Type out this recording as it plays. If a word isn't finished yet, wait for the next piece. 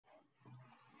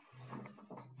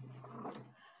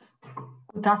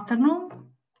Good afternoon.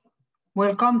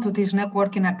 Welcome to this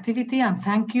networking activity and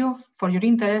thank you for your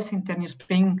interest in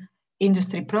Tecniospring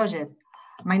Industry project.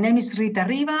 My name is Rita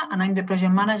Riva and I'm the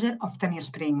project manager of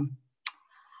Tecniospring.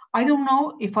 I don't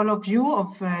know if all of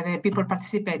you, the people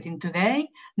participating today,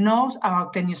 knows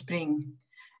about Tecniospring.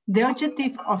 The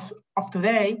objective of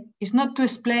today is not to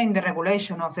explain the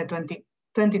regulation of the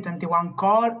 2021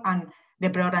 call and the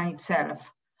program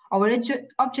itself. Our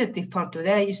objective for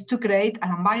today is to create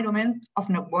an environment of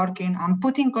networking and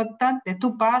put in contact the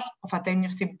two parts of a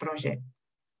Tecniospring project,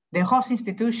 the host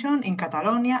institution in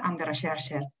Catalonia and the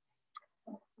researcher.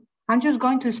 I'm just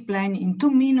going to explain in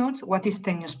 2 minutes what is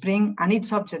Tecniospring and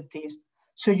its objectives,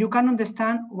 so you can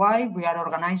understand why we are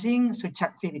organizing such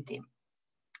activity.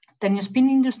 Tecniospring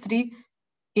Industry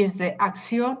is the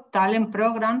Sessió talent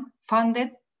program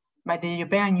funded by the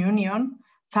European Union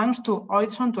thanks to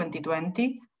Horizon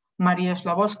 2020 Maria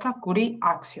Slowowska-Curie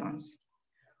actions.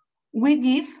 We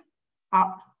give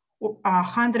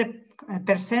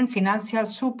 100% financial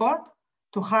support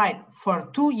to hire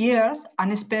for 2 years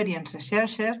an experienced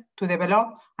researcher to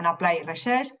develop and apply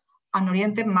research and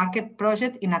oriented market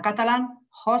project in a Catalan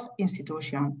host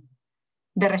institution.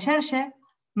 The researcher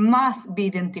must be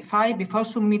identified before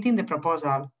submitting the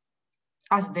proposal,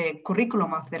 as the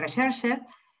curriculum of the researcher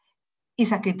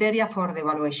is a criteria for the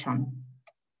evaluation.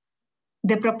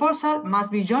 The proposal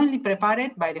must be jointly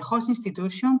prepared by the host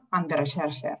institution and the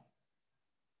researcher.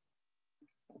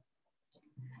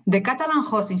 The Catalan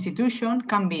host institution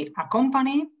can be a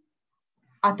company,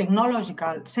 a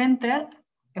technological center,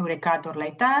 Eurecat or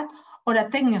Leitat, or a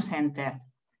Tecnio center.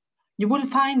 You will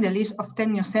find the list of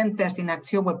Tecnio centers in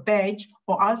Sessió webpage,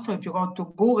 or also if you go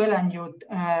to Google and you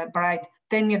write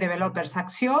Tecnio Developers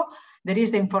Sessió, there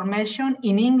is the information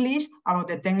in English about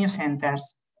the Tecnio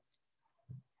centers.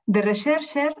 The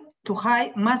researcher to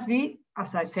hire must be,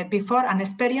 as I said before, an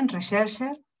experienced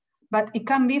researcher, but it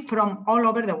can be from all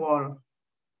over the world.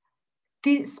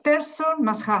 This person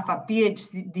must have a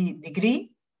PhD degree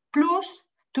plus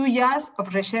 2 years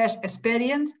of research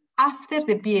experience after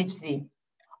the PhD,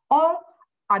 or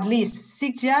at least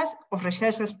 6 years of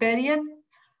research experience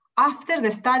after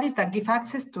the studies that give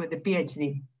access to the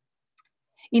PhD.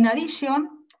 In addition,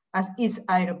 as is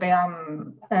a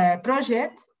European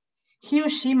project, he or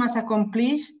she must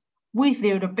accomplish with the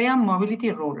European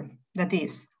mobility rule, that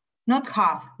is, not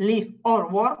have lived or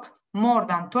worked more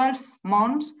than 12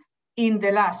 months in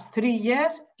the last 3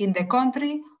 years in the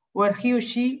country where he or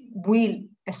she will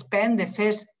spend the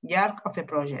first year of the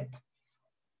project.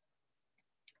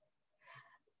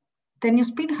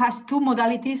 Tecniospring has 2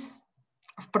 modalities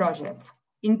of projects,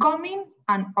 incoming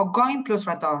and outgoing plus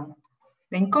return.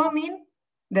 The incoming,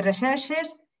 the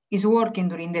researchers is working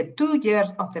during the 2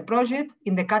 years of the project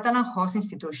in the Catalan host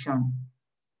institution.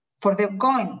 For the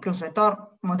outgoing plus return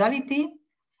modality,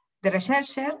 the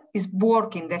researcher is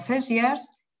working the first years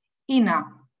in a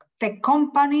tech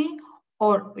company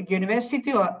or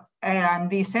university or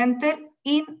R&D center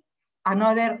in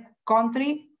another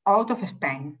country out of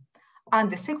Spain. And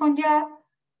the second year,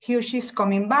 he or she is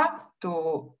coming back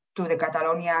to the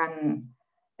Catalonian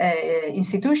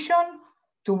institution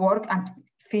to work and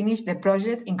finish the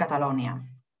project in Catalonia.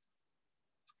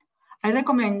 I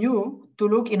recommend you to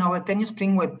look in our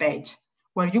Tecniospring webpage,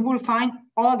 where you will find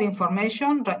all the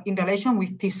information in relation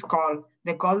with this call,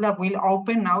 the call that will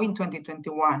open now in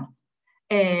 2021.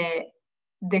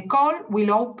 The call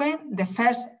will open the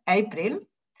 1st April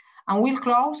and will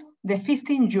close the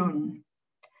 15th June.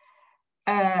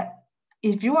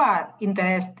 If you are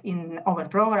interested in our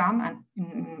program,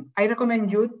 I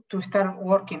recommend you to start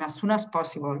working as soon as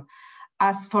possible.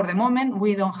 As for the moment,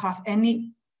 we don't have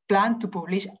any plan to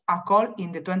publish a call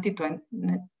in the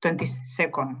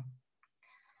 22nd.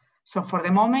 So for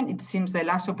the moment, it seems the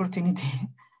last opportunity.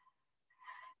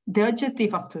 The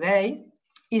objective of today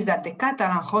is that the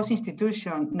Catalan host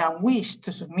institution that wish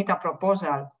to submit a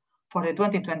proposal for the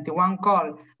 2021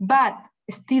 call, but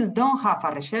still don't have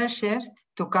a researcher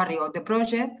to carry out the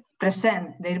project,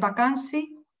 present their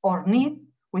vacancy or need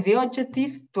with the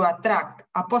objective to attract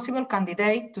a possible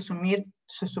candidate to submit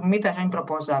a joint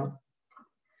proposal.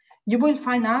 You will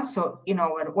find also in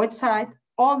our website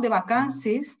all the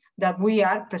vacancies that we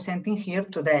are presenting here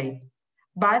today.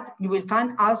 But you will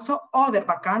find also other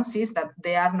vacancies that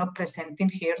they are not presenting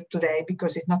here today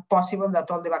because it's not possible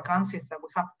that all the vacancies that we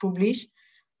have published,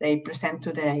 they present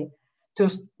today. So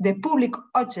the public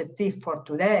objective for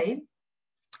today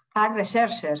are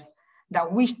researchers that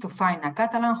wish to find a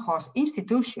Catalan host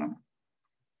institution.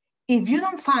 If you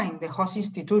don't find the host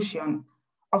institution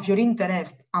of your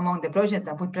interest among the projects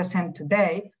that we present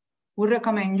today, we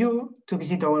recommend you to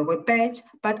visit our webpage,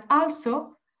 but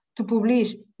also to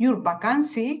publish your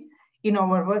vacancy in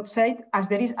our website, as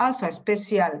there is also a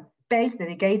special page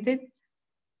dedicated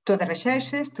to the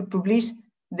researchers to publish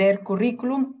their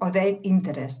curriculum or their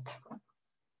interest.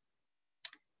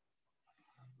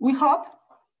 We hope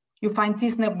you find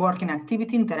this networking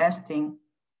activity interesting.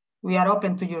 We are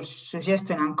open to your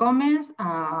suggestions and comments.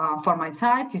 For my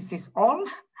side, this is all.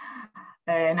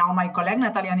 Now my colleague,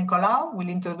 Natalia Nicolau, will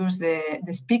introduce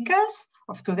the speakers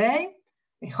of today.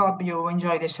 I hope you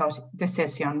enjoy the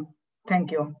session.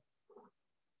 Thank you.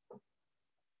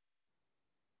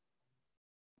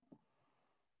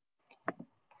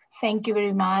 Thank you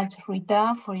very much,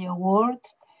 Rita, for your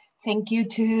words. Thank you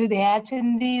to the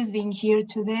attendees being here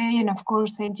today. And of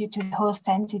course, thank you to the host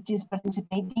entities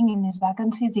participating in this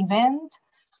vacancies event.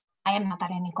 I am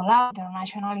Natalia Nicolau,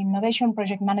 International Innovation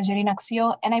Project Manager in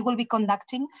Sessió, and I will be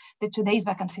conducting today's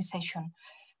vacancy session.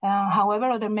 However,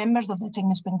 other members of the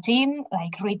Tecniospring team,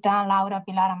 like Rita, Laura,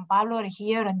 Pilar, and Pablo, are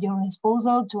here at your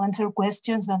disposal to answer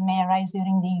questions that may arise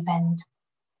during the event.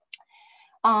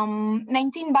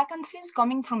 19 vacancies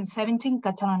coming from 17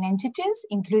 Catalan entities,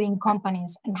 including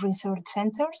companies and research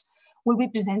centers, will be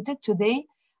presented today,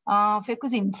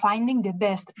 focusing on finding the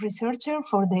best researcher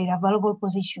for their available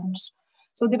positions.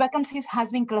 So the vacancies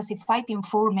has been classified in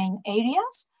 4 main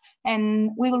areas,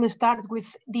 and we will start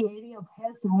with the area of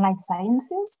health and life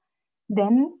sciences.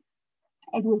 Then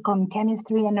it will come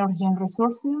chemistry, energy and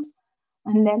resources,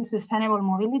 and then sustainable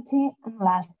mobility, and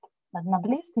last but not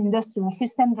least, industrial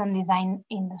systems and design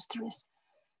industries.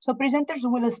 So presenters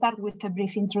will start with a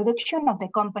brief introduction of the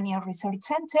company or research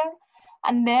center,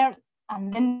 and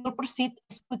then we'll proceed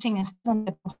putting on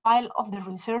the profile of the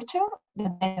researcher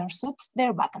that better suits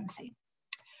their vacancy.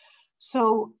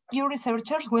 So your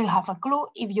researchers will have a clue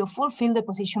if you fulfill the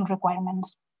position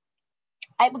requirements.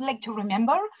 I would like to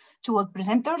remember to all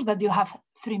presenters that you have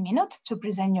 3 minutes to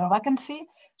present your vacancy.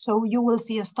 So you will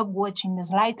see a stopwatch in the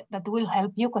slide that will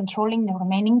help you controlling the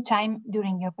remaining time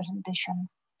during your presentation.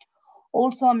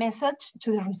 Also a message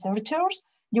to the researchers,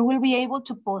 you will be able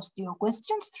to post your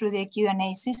questions through the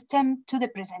Q&A system to the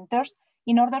presenters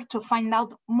in order to find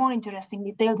out more interesting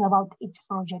details about each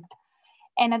project.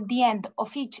 And at the end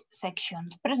of each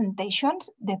section's presentations,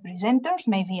 the presenters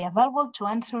may be available to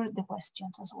answer the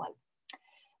questions as well.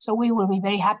 So we will be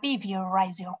very happy if you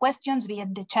raise your questions via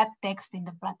the chat text in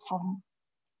the platform.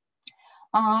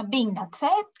 Being that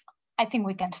said, I think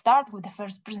we can start with the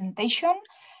first presentation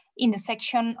in the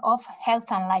section of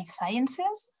health and life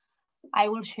sciences. I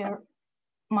will share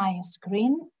my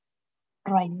screen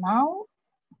right now.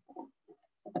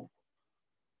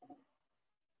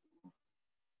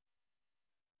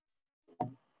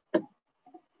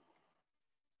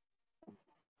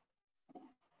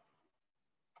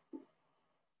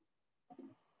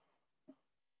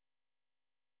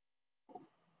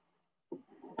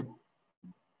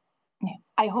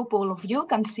 I hope all of you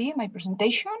can see my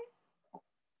presentation.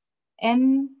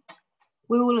 And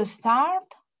we will start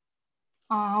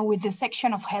with the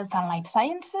section of health and life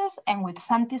sciences and with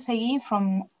Santi Seguí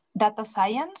from Data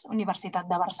Science, Universitat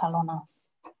de Barcelona.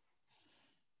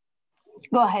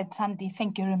 Go ahead, Santi.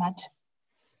 Thank you very much.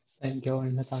 Thank you,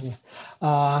 Natalia.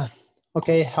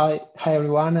 Okay, hi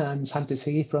everyone. I'm Santi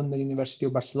Seguí from the University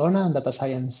of Barcelona and Data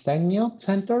Science Tecnio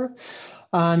Center.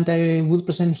 And I will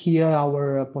present here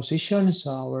our positions,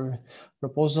 our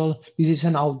proposal. This is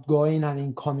an outgoing and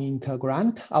incoming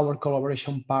grant. Our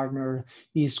collaboration partner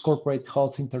is Corporate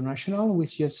Health International,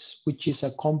 which is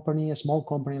a company, a small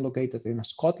company located in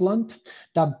Scotland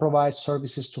that provides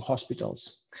services to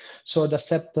hospitals. So the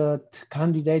accepted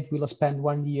candidate will spend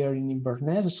 1 year in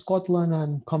Inverness, Scotland,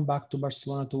 and come back to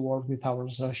Barcelona to work with our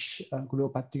research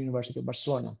group at the University of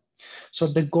Barcelona. So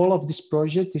the goal of this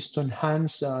project is to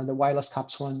enhance the wireless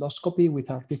capsule endoscopy with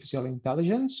artificial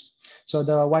intelligence. So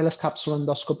the wireless capsule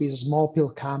endoscopy is a small pill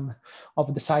cam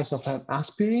of the size of an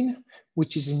aspirin,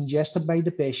 which is ingested by the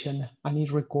patient, and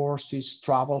it records its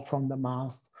travel from the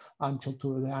mouth until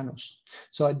to the anus.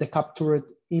 So the captured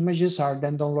images are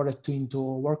then downloaded into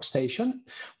a workstation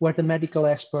where the medical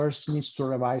experts need to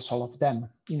revise all of them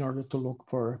in order to look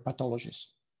for pathologies.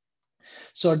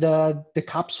 So the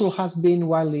capsule has been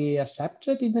widely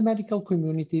accepted in the medical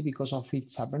community because of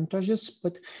its advantages,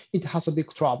 but it has a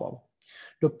big trouble.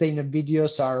 The obtained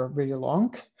videos are very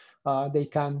long. They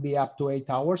can be up to 8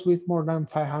 hours with more than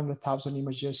 500,000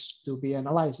 images to be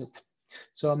analyzed.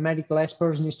 So medical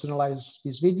experts need to analyze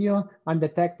this video and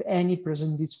detect any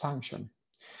present dysfunction.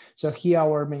 So here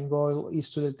our main goal is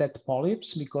to detect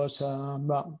polyps, because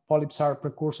polyps are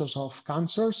precursors of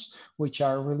cancers, which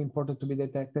are really important to be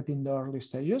detected in the early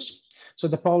stages. So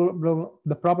the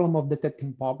problem of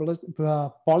detecting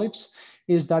polyps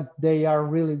is that they are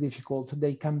really difficult.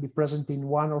 They can be present in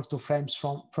 1 or 2 frames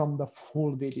from the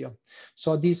full video.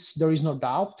 So there is no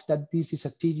doubt that this is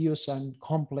a tedious and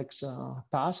complex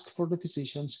task for the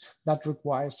physicians that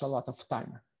requires a lot of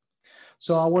time.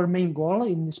 So our main goal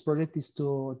in this project is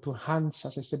to enhance,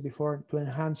 as I said before, to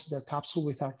enhance the capsule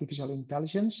with artificial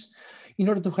intelligence in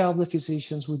order to help the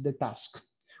physicians with the task.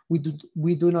 We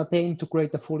do not aim to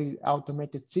create a fully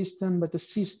automated system, but a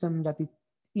system that it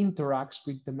interacts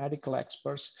with the medical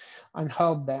experts and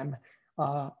help them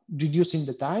reducing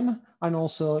the time and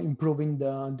also improving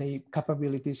the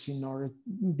capabilities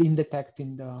in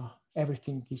detecting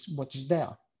everything what is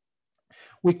there.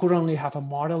 We currently have a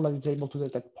model that is able to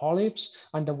detect polyps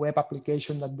and a web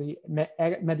application that the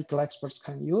medical experts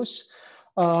can use.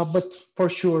 But for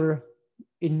sure,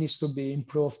 it needs to be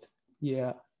improved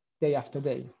day after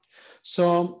day.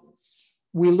 So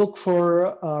we look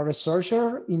for a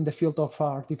researcher in the field of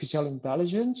artificial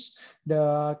intelligence.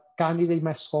 The candidate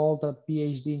must hold a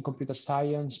PhD in computer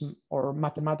science or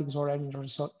mathematics or any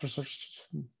research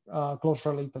close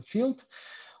related field.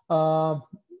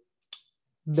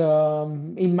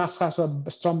 It must have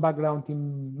a strong background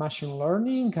in machine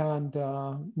learning and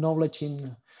knowledge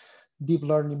in deep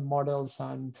learning models,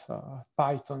 and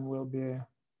Python will be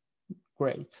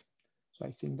great. So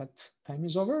I think that time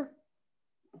is over.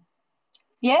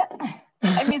 Yeah,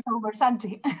 time is over,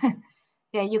 Santi.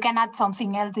 Yeah, you can add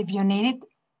something else if you need it.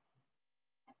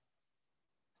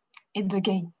 It's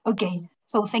okay. Okay,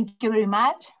 so thank you very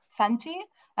much, Santi.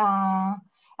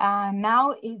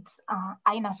 Now it's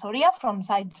Aina Soria from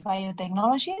Sites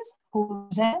Biotechnologies who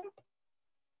present.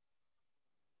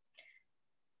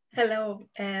 Hello,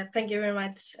 thank you very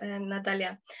much,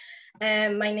 Natalia.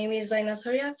 My name is Aina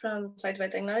Soria from Site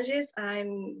Biotechnologies.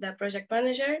 I'm the project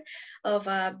manager of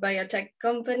a biotech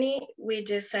company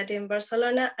which is set in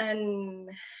Barcelona, and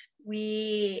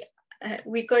we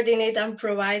coordinate and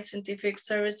provide scientific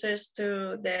services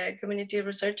to the community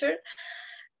researcher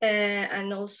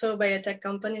and also biotech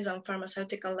companies and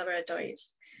pharmaceutical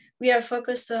laboratories. We are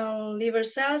focused on liver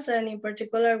cells, and in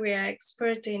particular, we are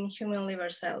expert in human liver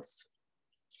cells.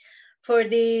 For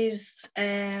this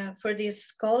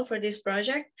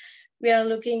project, we are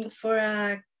looking for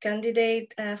a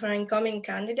candidate, for an incoming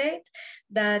candidate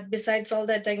that, besides all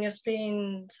the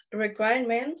Tecniospring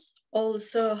requirements,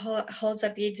 also holds a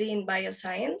PhD in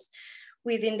bioscience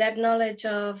with in-depth knowledge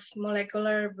of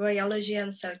molecular biology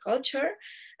and cell culture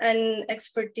and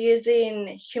expertise in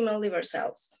human liver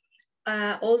cells.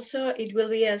 Also, it will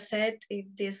be assessed if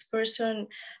this person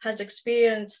has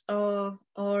experience of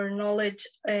or knowledge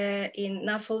in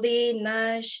NAFLD,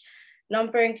 NASH,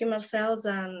 non-parenchymal cells,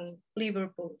 and liver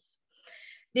pools.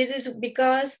 This is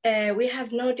because we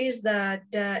have noticed that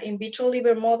the in vitro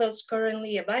liver models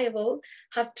currently available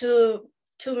have two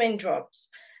main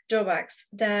drawbacks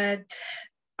that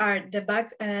are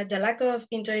the lack of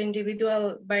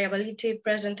inter-individual variability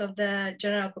present of the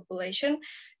general population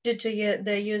due to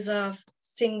the use of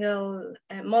single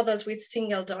models with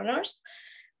single donors,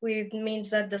 which means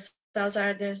that the cells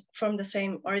are from the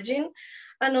same origin,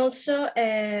 and also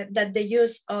that the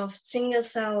use of single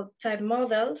cell type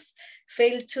models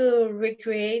fail to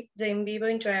recreate the in vivo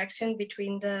interaction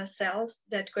between the cells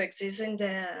that coexist in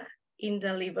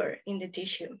the liver, in the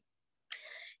tissue.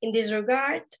 In this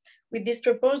regard, with this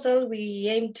proposal, we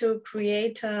aim to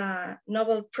create a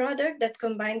novel product that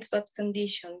combines both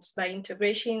conditions by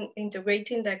integrating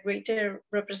the greater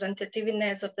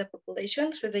representativeness of the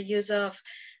population through the use of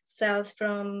cells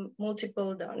from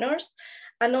multiple donors,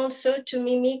 and also to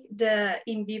mimic the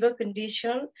in vivo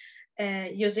condition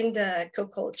using the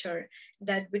co-culture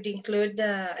that would include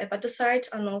the hepatocytes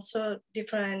and also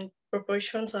different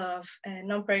proportions of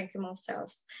non-parenchymal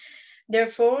cells.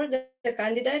 Therefore, the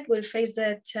candidate will face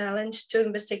the challenge to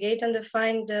investigate and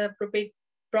define the appropriate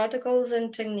protocols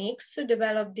and techniques to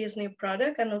develop this new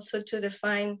product, and also to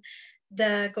define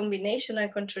the combination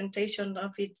and concentration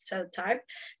of each cell type,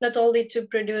 not only to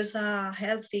produce a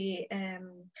healthy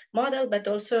model, but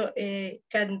also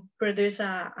can produce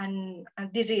a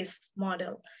disease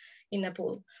model in a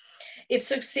pool. If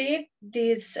succeed,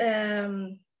 this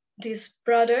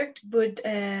product would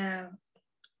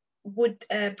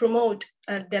promote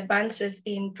the advances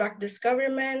in drug discovery,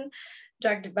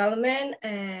 drug development,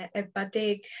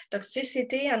 hepatic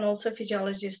toxicity, and also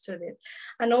physiology studies.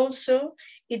 And also,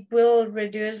 it will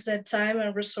reduce the time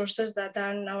and resources that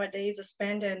are nowadays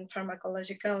spent in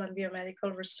pharmacological and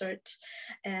biomedical research.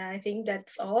 I think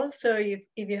that's all. So if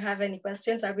you have any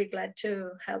questions, I'll be glad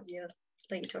to help you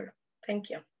later. Thank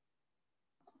you.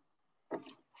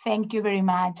 Thank you very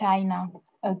much, Aina.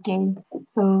 Okay,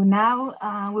 so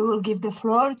now we will give the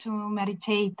floor to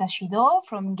Meritxell Teixidor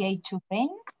from Gate to Brain.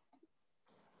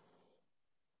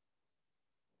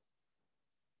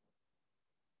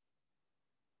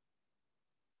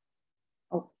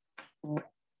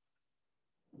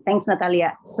 Thanks,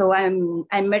 Natalia. So I'm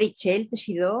Meritxell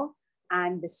Teixidor.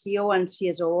 I'm the CEO and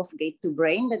CSO of Gate to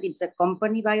Brain, that it's a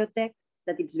company biotech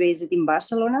that is based in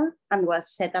Barcelona and was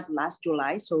set up last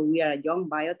July. So we are a young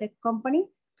biotech company,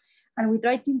 and we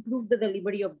try to improve the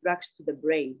delivery of drugs to the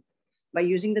brain by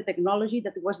using the technology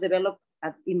that was developed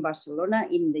in Barcelona,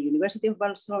 in the University of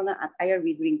Barcelona at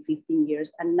IRB during 15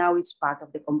 years, and now it's part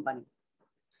of the company.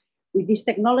 With this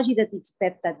technology that it's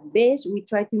peptide-based, we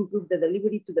try to improve the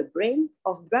delivery to the brain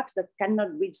of drugs that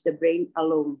cannot reach the brain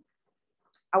alone.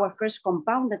 Our first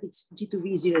compound, that is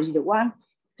G2B001,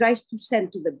 tries to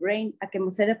send to the brain a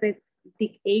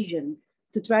chemotherapeutic agent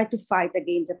to try to fight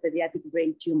against a pediatric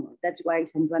brain tumor. That's why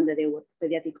Sant Joan de Déu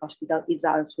Pediatric Hospital is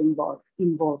also involved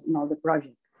in all the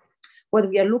project. What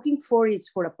we are looking for is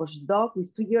for a postdoc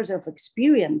with 2 years of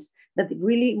experience that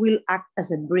really will act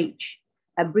as a bridge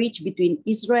between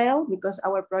Israel, because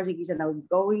our project is an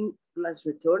outgoing plus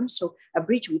return. So a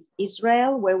bridge with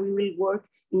Israel, where we will work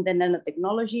in the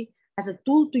nanotechnology as a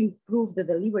tool to improve the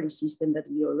delivery system that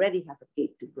we already have at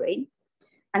Gate to Brain.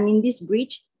 And in this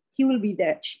bridge, he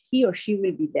or she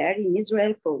will be there in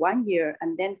Israel for 1 year,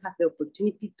 and then have the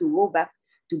opportunity to go back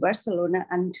to Barcelona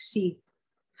and see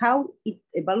how it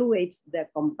evaluates the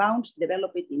compounds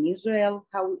developed in Israel,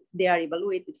 how they are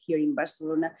evaluated here in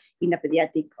Barcelona in a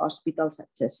pediatric hospital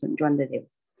such as Sant Joan de Déu.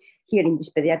 Here in this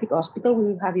pediatric hospital, we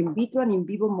will have in vitro and in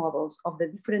vivo models of the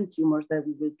different tumors that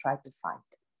we will try to fight.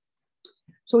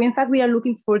 So in fact, we are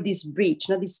looking for this bridge,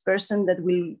 this person that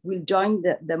will join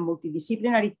the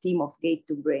multidisciplinary team of Gate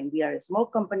to Brain. We are a small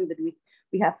company, but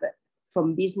we have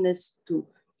from business to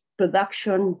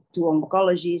production, to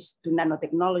oncologists, to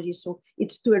nanotechnology. So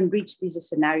it's to enrich this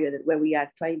scenario that where we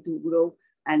are trying to grow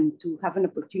and to have an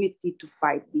opportunity to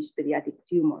fight these pediatric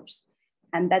tumors.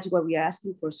 And that's why we are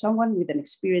asking for someone with an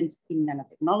experience in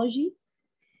nanotechnology,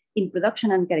 in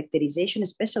production and characterization,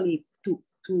 especially to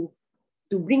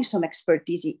bring some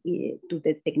expertise to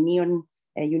the Technion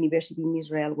University in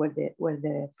Israel, where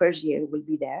the first year will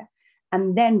be there.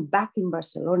 And then back in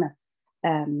Barcelona,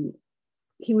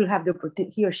 he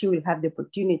or she will have the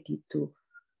opportunity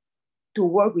to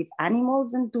work with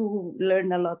animals and to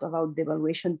learn a lot about the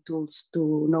evaluation tools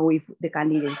to know if the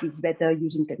candidate is better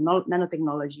using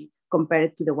nanotechnology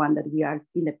compared to the one that we are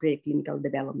in the preclinical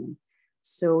development.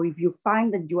 So if you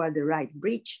find that you are the right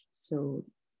bridge, so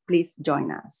please join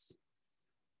us.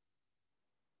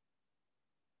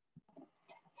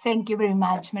 Thank you very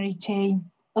much, Meritxell.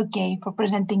 Okay, for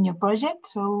presenting your project.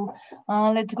 So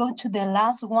let's go to the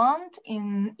last one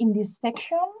in this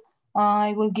section.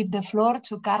 I will give the floor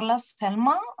to Carlos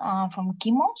Selma from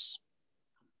Chemos.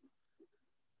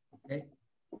 Okay,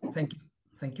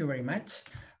 thank you very much.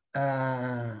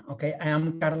 Okay, I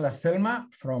am Carlos Selma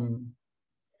from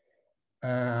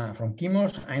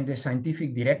Chemos. I'm the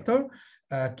scientific director.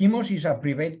 Chemos is a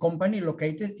private company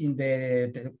located in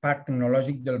the Parc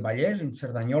Tecnològic del Vallès in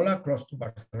Cerdanyola, close to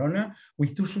Barcelona,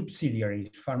 with 2 subsidiaries,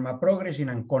 PharmaProgress in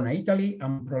Ancona, Italy,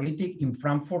 and Prolitic in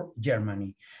Frankfurt,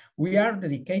 Germany. We are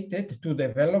dedicated to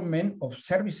development of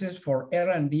services for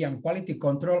R&D and quality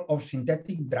control of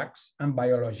synthetic drugs and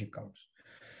biologicals.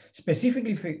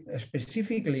 Specifically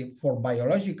for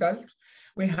biologicals,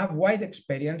 we have wide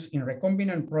experience in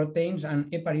recombinant proteins and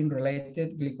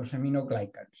heparin-related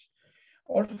glycosaminoglycans.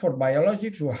 Also for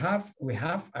biologics, we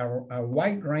have a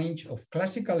wide range of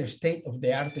classical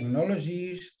state-of-the-art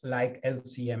technologies like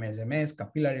LC-MS,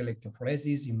 capillary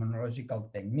electrophoresis,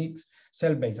 immunological techniques,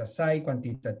 cell-based assay,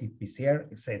 quantitative PCR,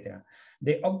 etc.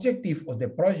 The objective of the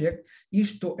project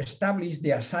is to establish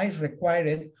the assays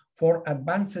required for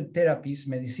advanced therapies,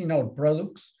 medicinal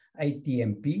products,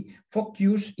 ATMP,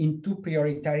 focused in 2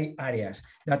 prioritary areas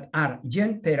that are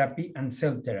gene therapy and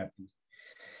cell therapy.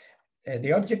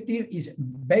 The objective is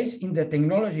based in the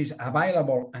technologies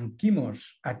available at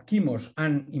Chemos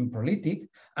and in Prolitic,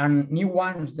 and new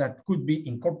ones that could be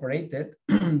incorporated.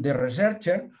 The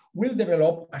researcher will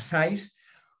develop assays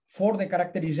for the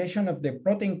characterization of the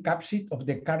protein capsid of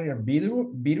the carrier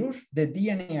virus, the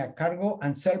DNA cargo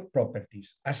and cell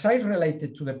properties. Assays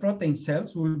related to the protein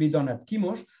cells will be done at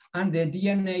Chemos, and the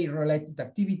DNA-related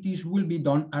activities will be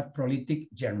done at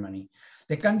Prolitic, Germany.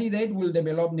 The candidate will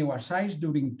develop new assays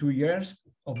during 2 years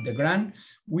of the grant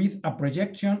with a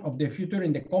projection of the future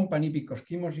in the company, because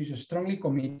Chemos is strongly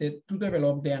committed to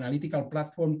develop the analytical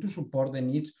platform to support the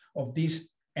needs of this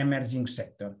emerging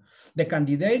sector. The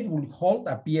candidate will hold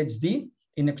a PhD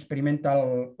in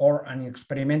experimental or an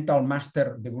experimental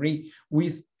master degree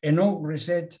with enough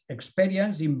research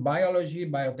experience in biology,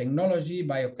 biotechnology,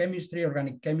 biochemistry,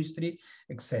 organic chemistry,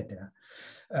 etc.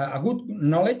 A good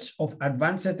knowledge of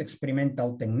advanced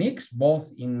experimental techniques,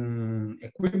 both in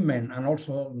equipment and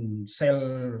also in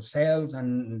cells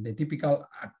and the typical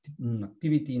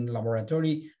activity in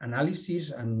laboratory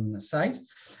analysis and science,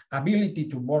 ability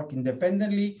to work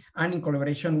independently and in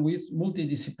collaboration with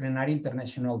multidisciplinary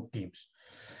international teams.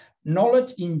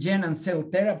 Knowledge in gene and cell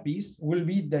therapies will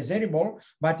be desirable,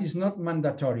 but is not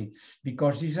mandatory,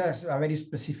 because this is a very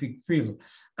specific field.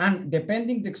 And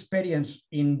depending the experience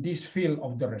in this field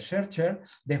of the researcher,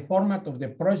 the format of the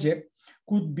project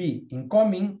could be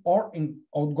incoming or in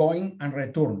outgoing and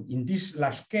return. In this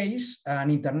last case, an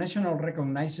international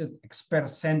recognized expert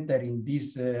center in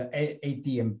this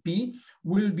ATMP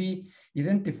will be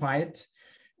identified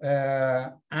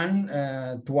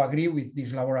to agree with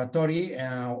this laboratory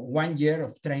 1 year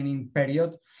of training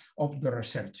period of the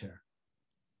researcher.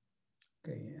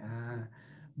 Okay,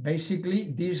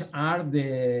 basically these are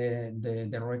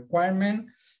the requirement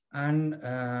and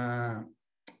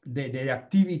the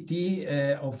activity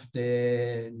of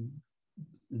the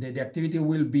activity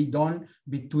will be done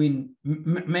between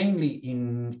mainly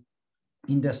in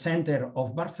the center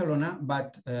of Barcelona,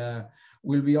 but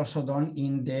will be also done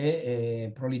in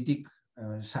the Prolitic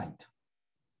site.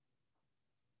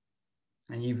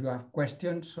 And if you have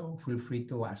questions, so feel free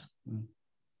to ask me.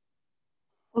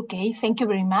 Okay, thank you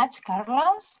very much,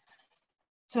 Carlos.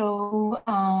 So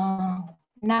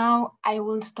now I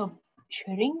will stop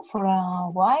sharing for a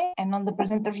while, and all the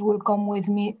presenters will come with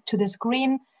me to the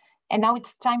screen. And now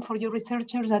it's time for you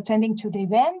researchers attending to the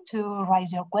event to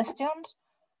raise your questions.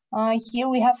 Here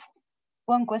we have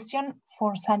one question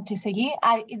for Santi Seguí.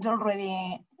 It's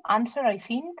already answered, I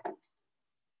think.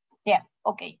 Yeah,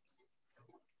 okay.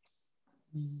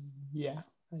 Yeah,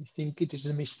 I think it is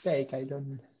a mistake. I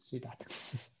don't see that.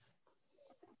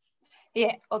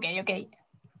 Yeah, okay.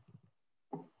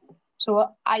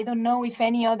 So I don't know if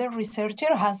any other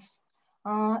researcher has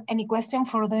any question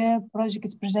for the project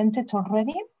is presented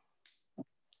already.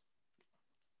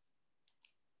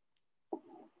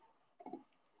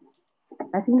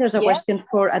 I think there's a question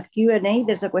at Q&A.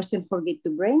 There's a question for Gate to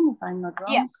Brain, if I'm not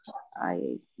wrong. Yeah.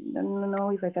 I don't know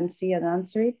if I can see and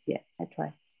answer it. Yeah, I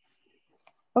try.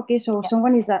 Okay, so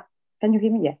someone is can you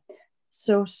hear me? Yeah.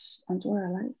 So,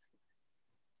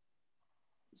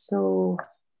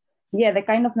 yeah, the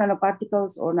kind of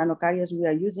nanoparticles or nanocarriers we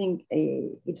are using,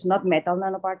 it's not metal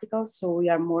nanoparticles. So we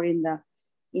are more in the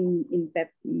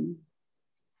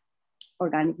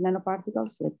organic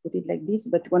nanoparticles, let's put it like this.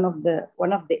 But one of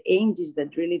the aims is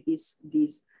that really this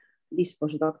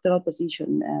postdoctoral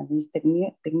position, this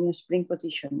Tecniospring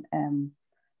position,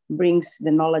 brings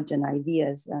the knowledge and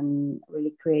ideas and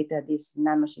really create this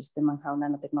nanosystem and how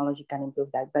nanotechnology can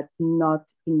improve that, but not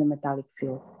in the metallic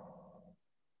field.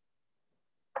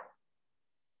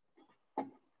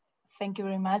 Thank you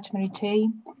very much, Mary-Jay.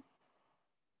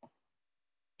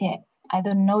 Yeah, I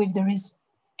don't know if there is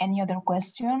any other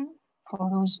question for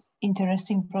those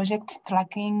interesting projects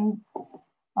tracking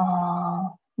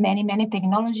many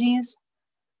technologies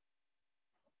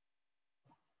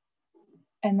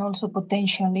and also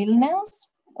potential illness.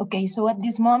 Okay, so at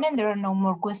this moment, there are no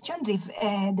more questions. If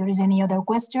there is any other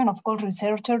question, of course,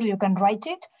 researchers, you can write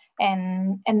it.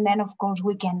 And then, of course,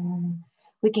 we can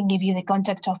give you the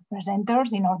contact of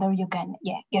presenters in order you can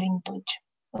get in touch.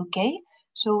 Okay,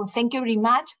 so thank you very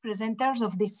much, presenters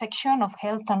of this section of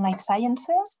Health and Life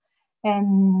Sciences.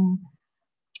 And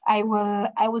I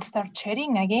will start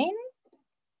sharing again.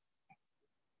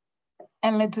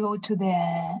 And let's go to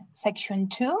the section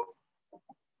 2.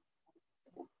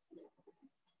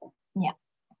 Yeah.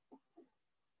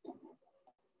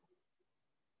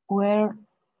 Where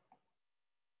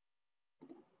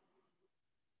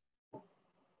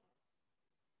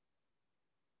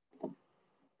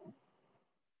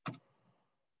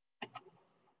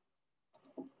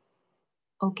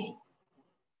okay.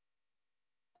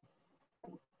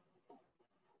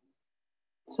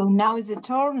 So now is the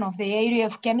turn of the area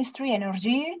of chemistry,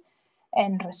 energy,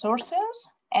 and resources.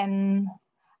 And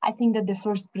I think that the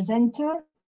first presenter,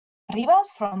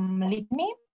 Rivas from LeadMe.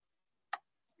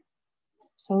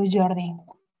 So Jordi,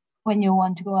 when you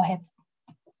want to go ahead.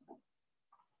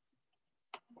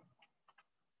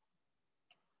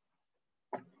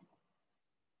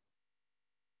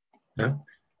 Yeah.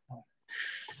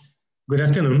 Good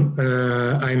afternoon.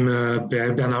 I'm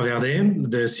Bernard Verde,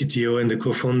 the CTO and the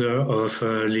co-founder of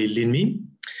LeadMe.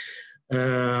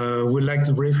 Would like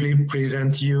to briefly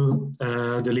present you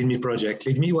the LeadMe project.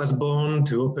 LeadMe was born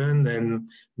to open and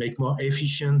make more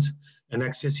efficient and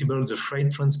accessible the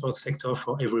freight transport sector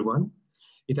for everyone.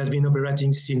 It has been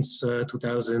operating since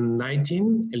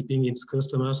 2019, helping its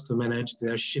customers to manage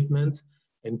their shipment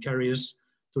and carriers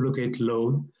to locate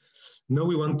load. Now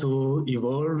we want to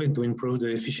evolve and to improve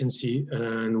the efficiency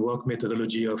and work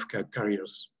methodology of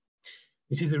carriers.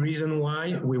 This is the reason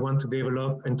why we want to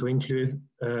develop and to include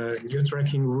new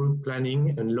tracking route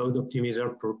planning and load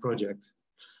optimizer per project.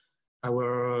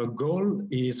 Our goal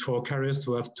is for carriers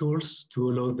to have tools to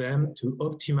allow them to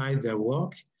optimize their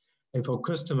work and for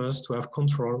customers to have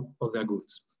control of their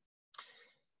goods.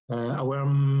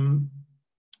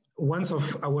 One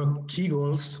of our key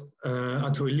goals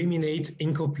are to eliminate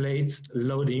incomplete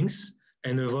loadings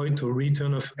and avoid the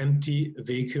return of empty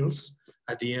vehicles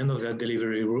at the end of their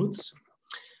delivery routes,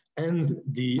 and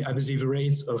the abusive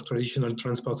rates of traditional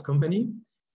transport company,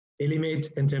 eliminate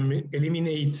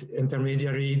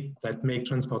intermediary that make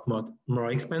transport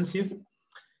more expensive,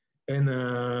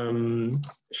 and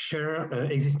share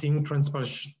existing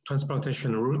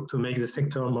transportation route to make the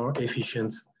sector more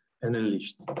efficient and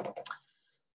unleashed.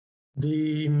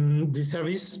 The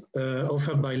service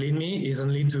offered by LeadMe is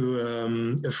only to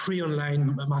a free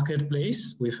online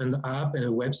marketplace with an app and a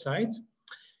website.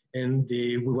 And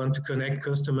we want to connect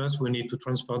customers who need to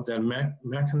transport their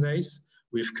merchandise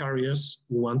with carriers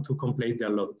who want to complete their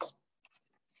loads.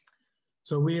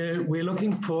 So we're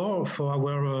looking for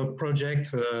our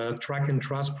project, Track and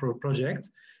Trace project.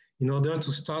 In order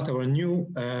to start our new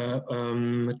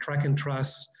Track and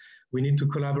Trace, we need to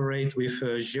collaborate with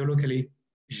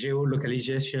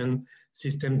geolocalization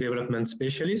system development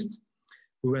specialists.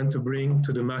 We want to bring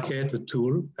to the market a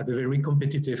tool at a very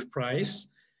competitive price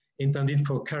intended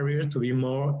for carriers to be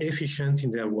more efficient in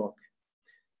their work.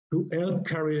 To help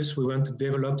carriers, we want to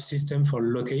develop systems for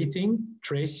locating,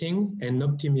 tracing, and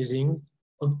optimizing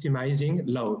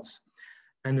loads,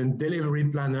 and a delivery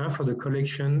planner for the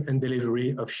collection and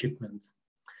delivery of shipments.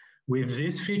 With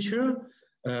this feature,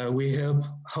 we help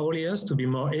hauliers to be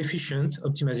more efficient,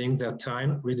 optimizing their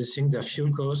time, reducing their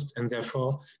fuel cost, and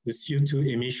therefore the CO2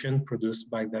 emission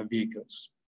produced by their vehicles.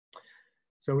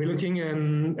 So we're looking at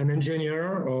an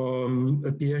engineer or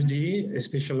a PhD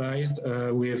specialized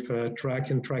with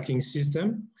track and tracking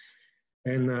system,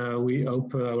 and we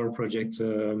hope our project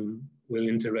will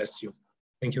interest you.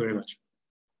 Thank you very much.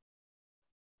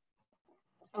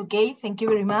 Okay, thank you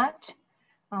very much.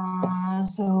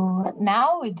 So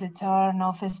now it's the turn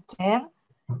of Esther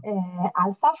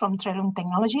Alfa from Tecniospring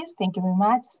Technologies. Thank you very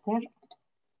much, Esther.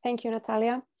 Thank you,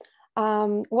 Natalia.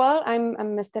 Well,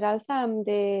 I'm Esther Alfa. I'm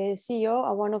the CEO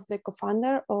and one of the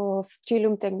co-founder of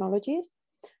Tecniospring Technologies.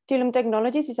 Tecniospring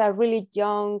Technologies is a really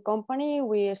young company.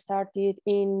 We started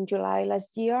in July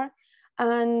last year,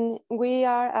 and we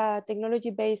are a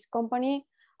technology-based company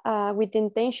with the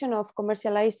intention of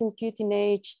commercializing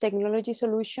cutting-edge technology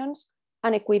solutions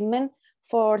and equipment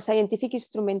for scientific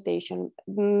instrumentation,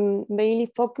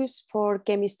 mainly focused for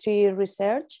chemistry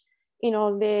research in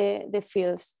all the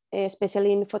fields,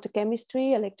 especially in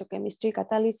photochemistry, electrochemistry,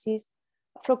 catalysis,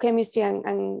 flow chemistry,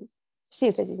 and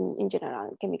synthesis in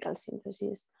general, chemical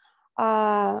synthesis.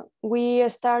 We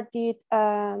started,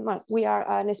 we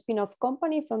are a spin-off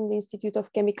company from the Institute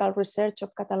of Chemical Research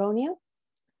of Catalonia,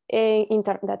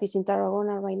 that is in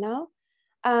Tarragona right now.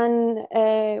 And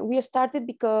we started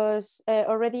because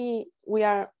already we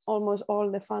are almost all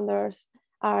the founders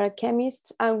are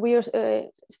chemists, and we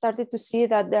started to see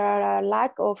that there are a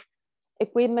lack of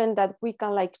equipment that we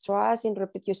can trust in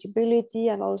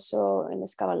reproducibility and also in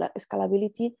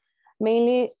scalability,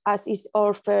 mainly as is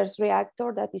our first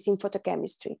reactor that is in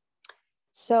photochemistry.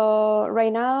 So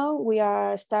right now we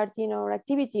are starting our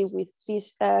activity with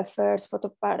this first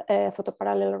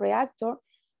photoparallel reactor,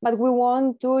 but we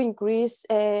want to increase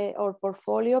our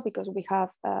portfolio because we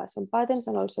have some patents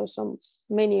and also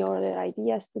many other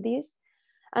ideas to this.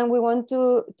 And we want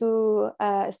to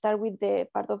start with the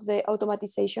part of the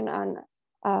automatization and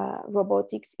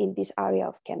robotics in this area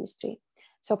of chemistry.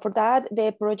 So for that,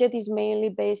 the project is mainly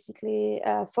basically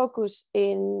focused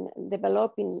in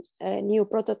developing new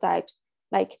prototypes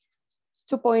like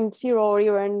 2.0 or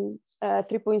even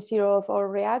 3.0 of our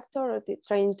reactor,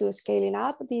 trying to scaling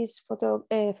up this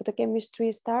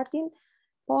photochemistry starting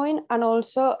point, and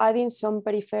also adding some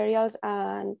peripherals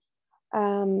and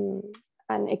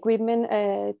equipment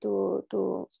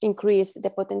to increase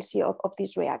the potency of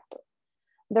this reactor.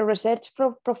 The research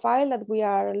profile that we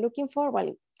are looking for, well,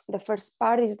 the first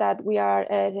part is that we are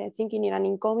thinking in an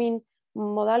incoming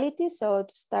modality. So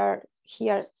to start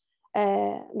here,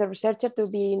 the researcher to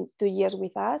be 2 years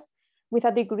with us, with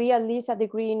a degree, at least a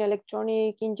degree in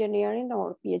electronic engineering,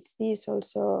 or PhD is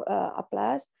also a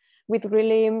plus, with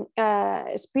really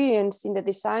experience in the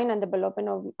design and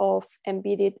development of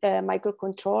embedded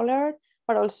microcontroller,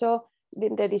 but also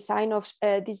the design of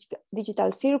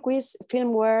digital circuits,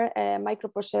 firmware,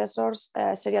 microprocessors,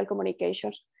 serial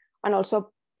communications, and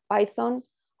also Python,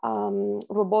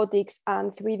 robotics,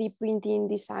 and 3D printing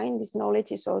design. This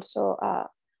knowledge is also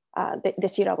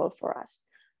desirable for us.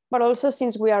 But also,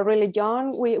 since we are really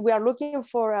young, we are looking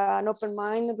for an open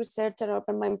mind researcher, an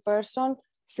open mind person,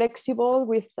 flexible,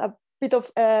 with a bit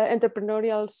of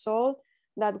entrepreneurial soul,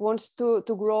 that wants to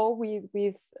grow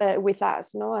with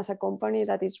us, no, as a company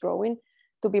that is growing,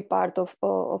 to be part of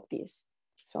this.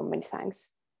 So many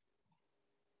thanks.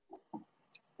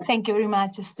 Thank you very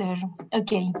much, Esther.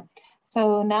 Okay,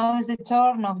 so now is the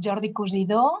turn of Jordi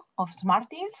Cosidó of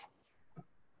Smartif.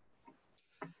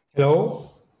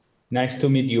 Hello, nice to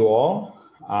meet you all.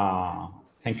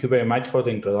 Thank you very much for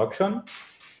the introduction.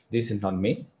 This is not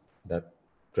me, that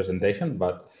presentation,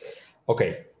 but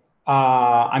okay.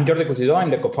 I'm Jordi Cosidó. I'm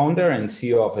the co-founder and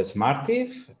CEO of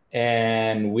Smartif,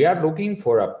 and we are looking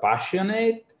for a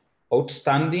passionate,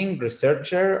 outstanding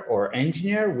researcher or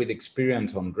engineer with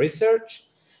experience on research,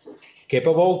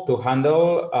 capable to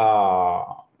handle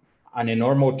an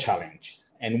enormous challenge.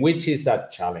 And which is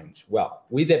that challenge? Well,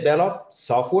 we develop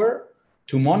software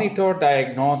to monitor,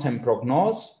 diagnose, and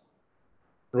prognose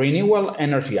renewable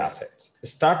energy assets,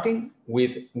 starting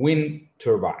with wind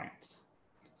turbines.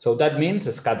 So that means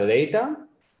SCADA data,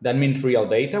 that means real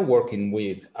data, working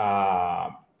with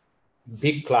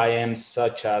big clients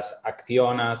such as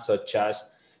Acciona, such as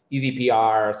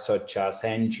EDPR, such as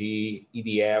ENGIE,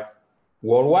 EDF,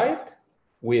 worldwide,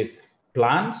 with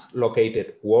plants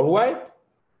located worldwide,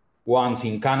 ones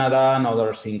in Canada and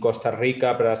others in Costa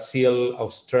Rica, Brazil,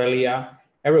 Australia,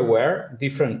 everywhere,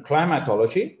 different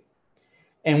climatology.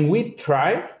 And we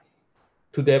try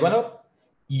to develop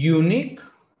unique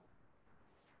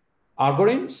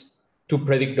algorithms to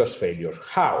predict those failures.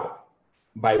 How?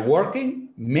 By working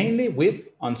mainly with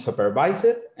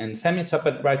unsupervised and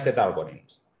semi-supervised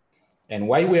algorithms. And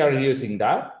why we are using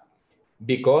that?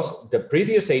 Because the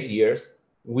previous 8 years,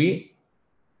 we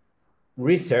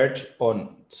researched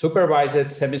on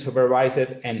supervised,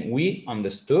 semi-supervised, and we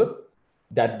understood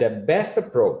that the best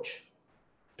approach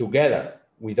together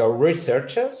with our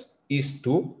researchers is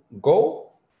to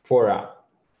go for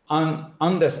an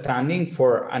understanding,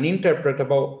 for an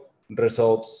interpretable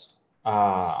results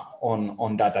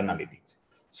on data analytics.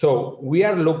 So we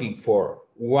are looking for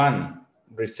one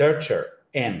researcher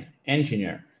and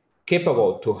engineer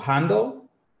capable to handle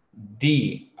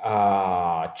the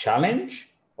challenge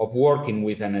of working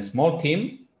with a small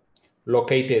team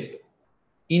located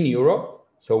in Europe.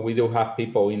 So we do have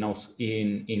people in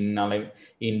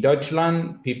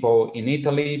Deutschland, people in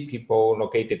Italy, people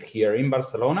located here in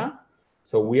Barcelona.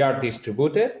 So we are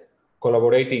distributed,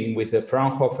 collaborating with the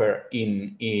Fraunhofer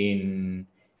in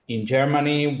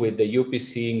Germany, with the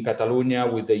UPC in Catalonia,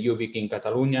 with the UVic in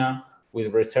Catalonia,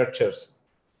 with researchers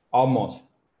almost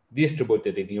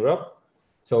distributed in Europe.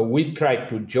 So we tried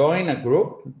to join a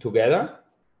group together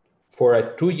for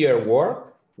a 2-year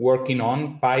work, working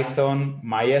on Python,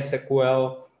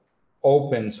 MySQL,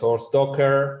 open source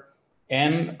Docker,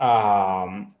 and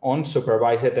on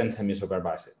supervised and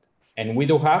semi-supervised. And I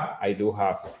do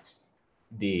have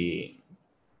the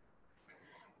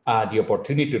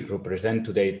opportunity to present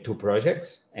today 2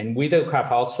 projects. And we do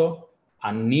have also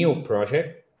a new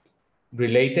project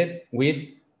related with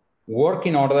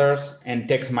working orders and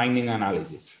text mining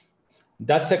analysis.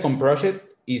 That second project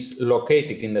is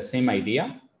located in the same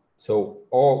idea. So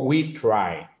we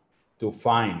try to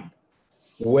find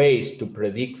ways to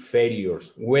predict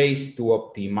failures, ways to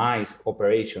optimize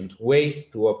operations, ways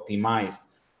to optimize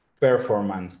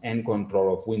performance and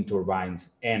control of wind turbines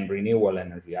and renewable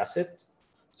energy assets.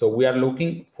 So we are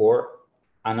looking for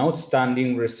an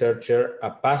outstanding researcher, a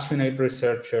passionate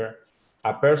researcher,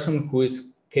 a person who is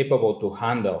capable to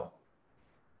handle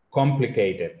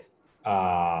complicated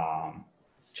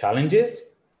challenges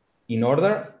in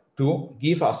order to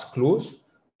give us clues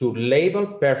to label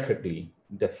perfectly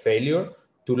the failure,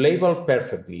 to label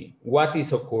perfectly what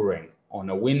is occurring on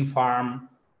a wind farm,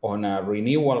 on a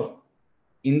renewable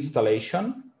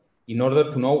installation, in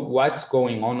order to know what's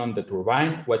going on the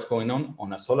turbine, what's going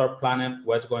on a solar planet,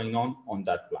 what's going on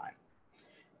that planet.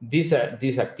 This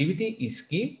activity is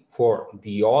key for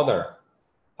the other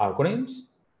algorithms.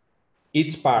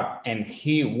 Each part, and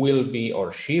he will be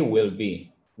or she will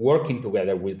be working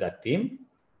together with that team,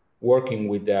 working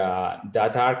with the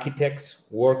data architects,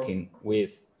 working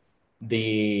with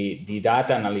the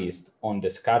data analyst on the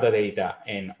SCADA data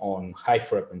and on high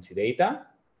frequency data.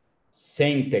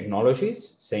 Same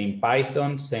technologies, same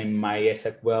Python, same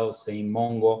MySQL, same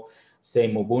Mongo,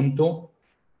 same Ubuntu,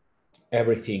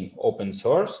 everything open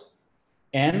source.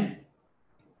 And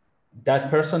that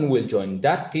person will join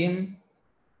that team,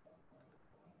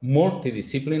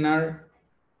 multidisciplinary,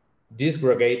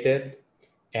 disaggregated,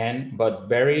 but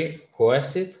very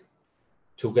cohesive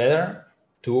together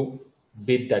to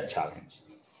beat that challenge.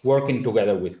 Working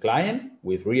together with client,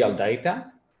 with real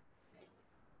data,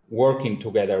 working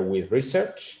together with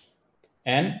research,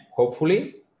 and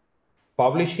hopefully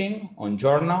publishing on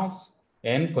journals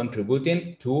and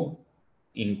contributing to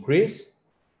increase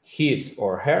his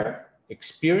or her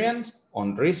experience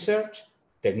on research,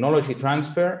 technology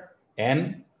transfer,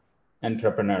 and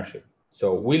entrepreneurship.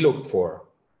 So we look for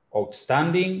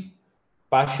outstanding,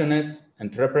 passionate,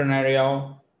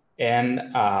 entrepreneurial, and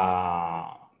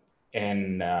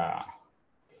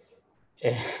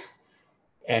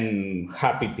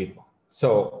happy people.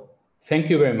 So thank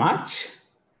you very much,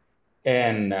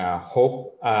 and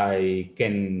hope I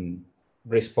can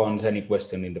respond to any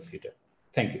question in the future.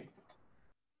 Thank you.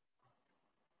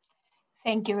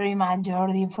 Thank you very much,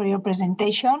 Jordi, for your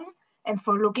presentation and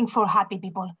for looking for happy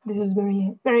people. This is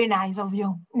very, very nice of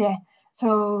you. Yeah.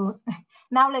 So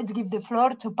now let's give the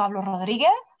floor to Pablo Rodriguez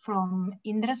from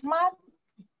Indresmat.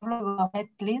 Pablo, go ahead,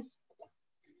 please.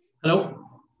 Hello.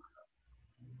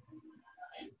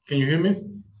 Can you hear me?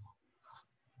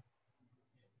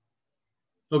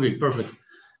 Okay, perfect.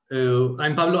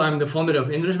 I'm Pablo. I'm the founder of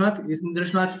Indresmat.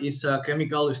 Indresmat is a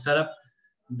chemical startup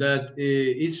that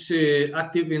is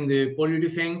active in the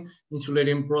polyurethane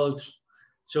insulating products.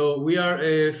 So we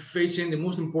are facing the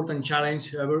most important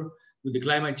challenge ever with the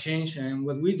climate change. And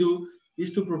what we do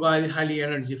is to provide highly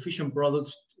energy efficient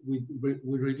products with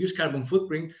reduced carbon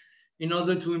footprint in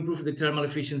order to improve the thermal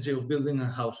efficiency of buildings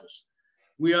and houses.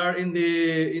 We are in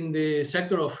the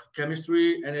sector of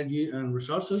chemistry, energy, and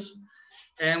resources,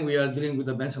 and we are dealing with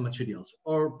advanced materials.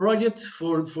 Our project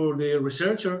for the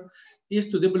researcher is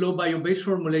to develop bio-based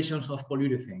formulations of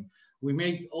polyurethane. We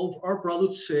make all our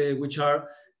products, which are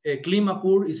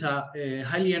Climapur is a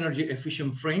highly energy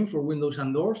efficient frame for windows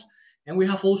and doors, and we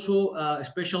have also a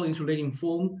special insulating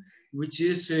foam, which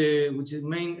is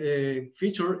main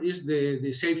feature is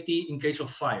the safety in case of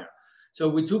fire. So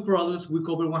with two products, we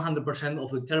cover 100%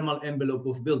 of the thermal envelope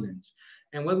of buildings.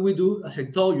 And what we do, as I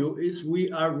told you, is we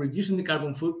are reducing the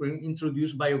carbon footprint,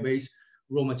 introduce bio-based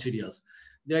raw materials.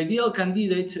 The ideal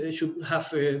candidate should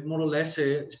have more or less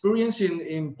experience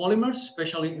in polymers,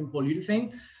 especially in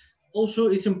polyurethane. Also,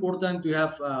 it's important to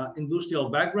have industrial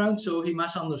background, so he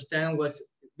must understand what's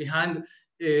behind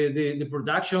the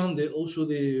production, also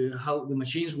how the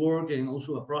machines work, and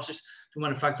also a process to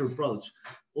manufacture products.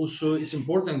 Also, it's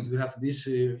important to have this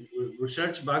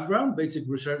research background, basic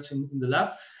research in the lab,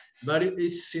 but it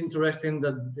is interesting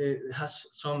that it has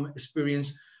some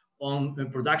experience on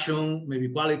production, maybe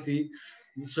quality.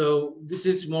 So this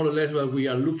is more or less what we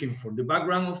are looking for. The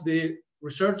background of the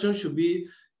researcher should be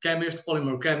chemist,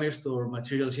 polymer chemist, or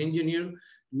materials engineer.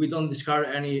 We don't discard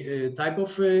any type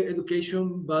of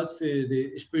education, but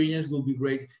the experience will be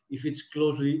great if it's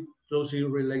closely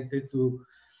related to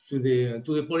the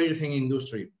polyurethane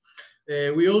industry.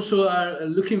 We also are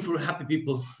looking for happy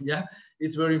people. Yeah,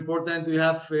 it's very important to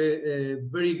have a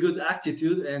very good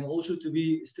attitude and also to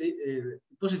be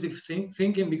positive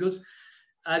thinking, because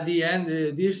at the end,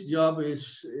 this job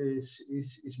is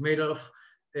made of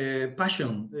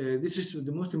passion. This is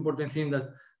the most important thing that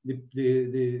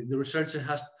the researcher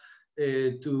has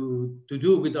to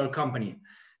do with our company.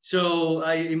 So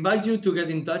I invite you to get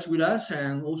in touch with us,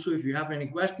 and also if you have any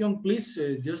question, please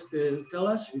just tell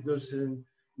us, because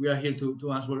we are here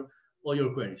to answer all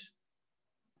your queries.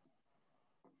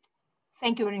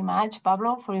 Thank you very much,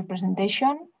 Pablo, for your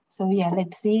presentation. So yeah,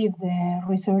 let's see if the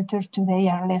researchers today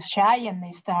are less shy and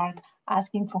they start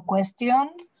asking for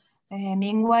questions.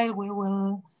 Meanwhile, we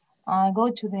will go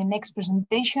to the next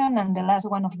presentation and the last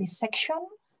one of this section.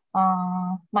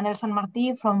 Manel San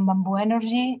Martí from Bamboo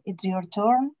Energy, it's your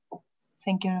turn.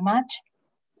 Thank you very much.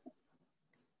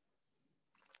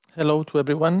 Hello to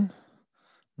everyone.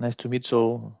 Nice to meet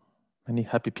so many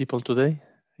happy people today.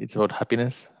 It's about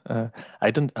happiness.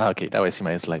 Okay, now I see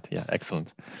my slide. Yeah,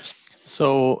 excellent.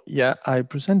 So yeah, I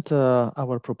present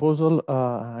our proposal.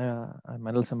 I'm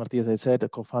Elsa Martí, as I said, a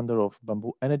co-founder of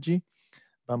Bamboo Energy.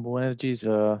 Bamboo Energy is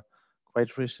a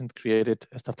quite recent created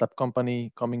a startup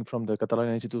company coming from the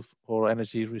Catalan Institute for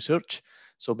Energy Research.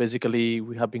 So basically,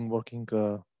 we have been working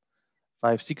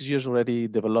 5-6 years already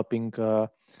developing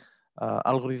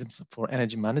algorithms for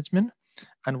energy management,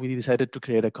 and we decided to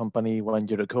create a company 1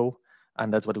 year ago,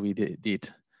 and that's what we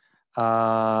did.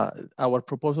 Our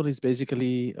proposal is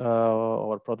basically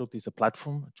our product is a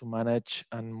platform to manage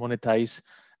and monetize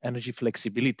energy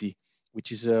flexibility,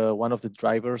 which is one of the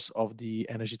drivers of the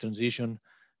energy transition,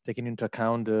 taking into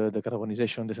account the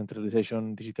decarbonization,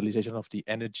 decentralization, digitalization of the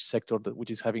energy sector,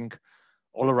 which is having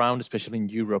all around, especially in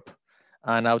Europe.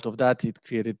 And out of that, it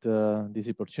created this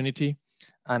opportunity.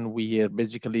 And we are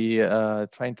basically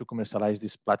trying to commercialize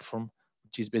this platform,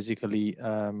 which is basically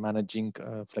managing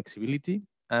flexibility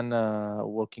and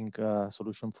working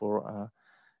solution for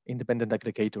independent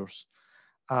aggregators.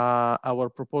 Our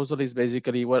proposal is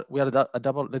basically we are a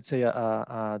double, let's say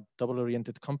a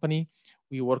double-oriented company.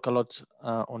 We work a lot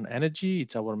on energy.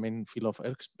 It's our main field of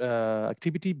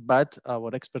activity, but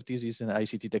our expertise is in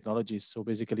ICT technologies. So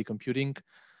basically computing,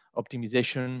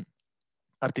 optimization,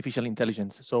 artificial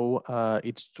intelligence. So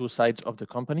it's two sides of the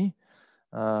company.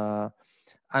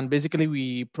 And basically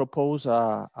we propose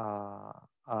a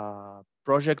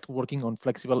project working on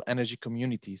flexible energy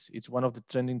communities. It's one of the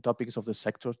trending topics of the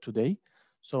sector today.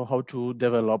 So how to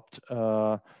develop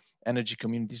energy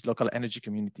communities, local energy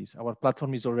communities. Our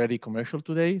platform is already commercial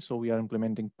today, so we are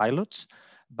implementing pilots,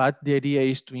 but the idea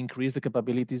is to increase the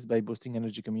capabilities by boosting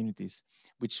energy communities,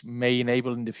 which may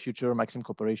enable in the future maximum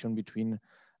cooperation between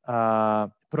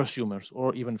prosumers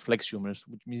or even flexumers,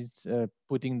 which means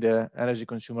putting the energy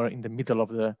consumer in the middle of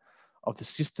the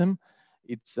system.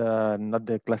 It's not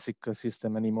the classic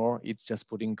system anymore. It's just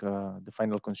putting the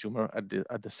final consumer at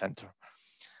the center.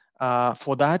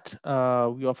 For that,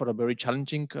 we offer a very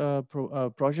challenging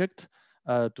project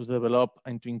to develop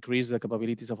and to increase the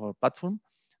capabilities of our platform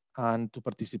and to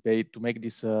participate, to make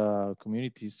these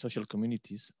communities, social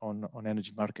communities on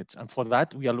energy markets. And for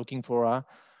that, we are looking for a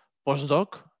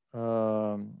postdoc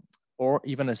or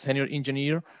even a senior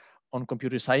engineer on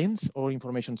computer science or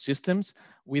information systems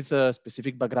with a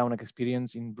specific background and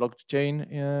experience in blockchain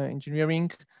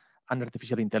engineering and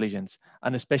artificial intelligence.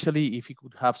 And especially if he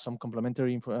could have some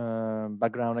complementary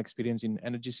background experience in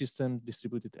energy systems,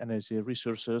 distributed energy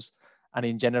resources, and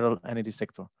in general energy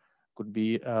sector could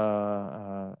be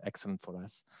excellent for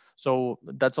us. So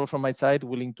that's all from my side.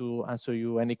 Willing to answer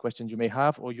you any questions you may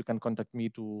have, or you can contact me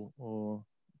to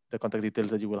the contact details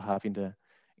that you will have in the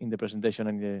presentation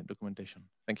and the documentation.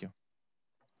 Thank you.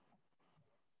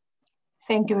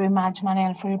 Thank you very much,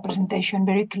 Manuel, for your presentation.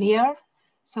 Very clear.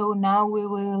 So now we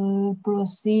will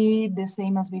proceed the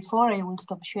same as before. I will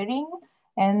stop sharing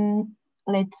and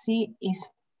let's see if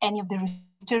any of the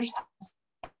researchers has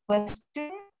a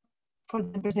question for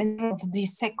the presenter of the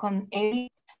second area.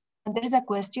 And there is a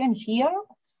question here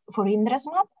for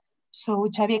IndresMat. So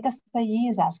Xavier Castellí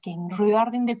is asking,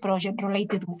 regarding the project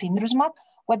related with IndresMat,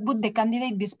 what would the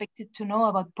candidate be expected to know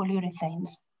about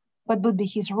polyurethanes? What would be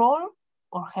his role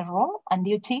or her role and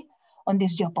duty on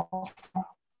this job offer?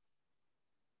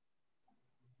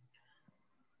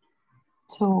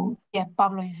 So yeah,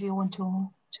 Pablo, if you want to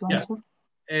answer.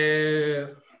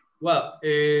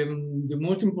 The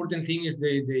most important thing is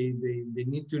they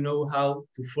need to know how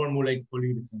to formulate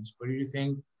polyurethanes.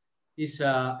 Polyurethane is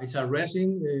a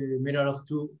resin made out of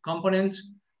two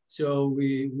components. So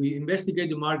we investigate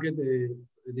the market,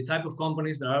 the type of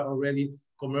companies that are already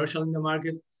commercial in the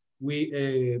market. We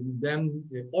then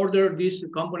order these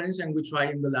components and we try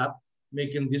in the lab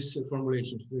making these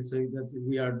formulations. Let's say that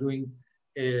we are doing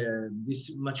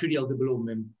this material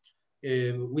development.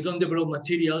 We don't develop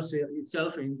materials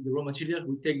itself in the raw materials.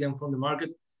 We take them from the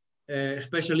market,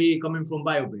 especially coming from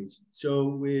bio-based.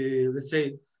 So let's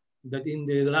say that in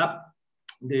the lab,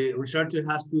 the researcher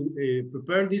has to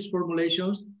prepare these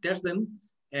formulations, test them,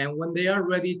 and when they are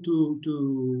ready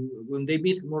when they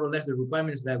meet more or less the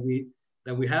requirements that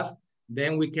we have,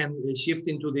 then we can shift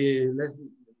into the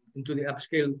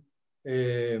upscale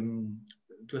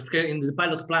to upscale in the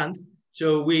pilot plant.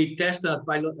 So we test at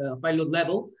pilot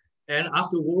level, and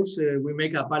afterwards we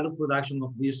make a pilot production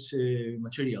of these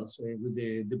materials with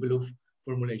the developed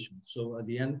formulations. So at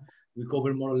the end, we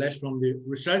cover more or less from the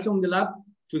research on the lab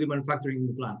to the manufacturing in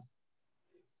the plant.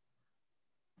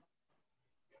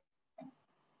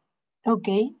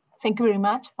 Okay, thank you very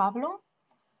much, Pablo.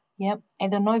 Yep, I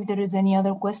don't know if there is any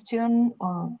other question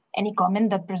or any comment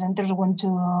that presenters want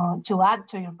to add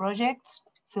to your projects.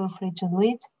 Feel free to do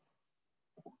it.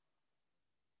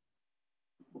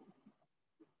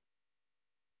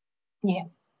 Yeah.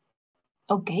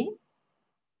 Okay.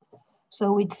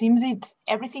 So it seems it's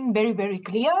everything very, very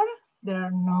clear. There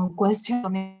are no questions.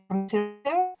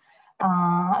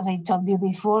 As I told you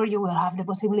before, you will have the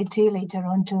possibility later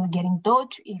on to get in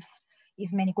touch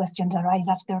if many questions arise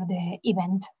after the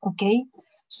event, okay?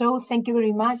 So thank you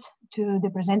very much to the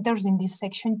presenters in this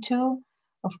section 2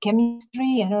 of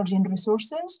chemistry, energy and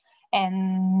resources.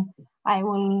 And I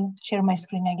will share my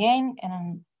screen again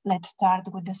and let's start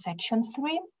with the section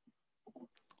 3.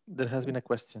 There has been a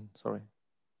question, sorry,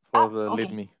 for okay.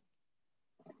 LeadMe.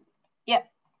 Yeah.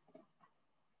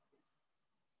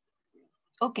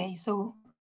 Okay, so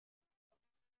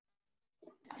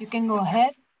you can go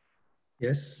ahead.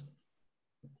 Yes.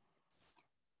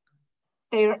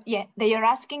 They are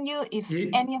asking you if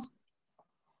any.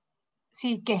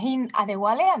 Sí, Kehin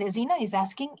Adewale Adesina is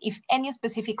asking if any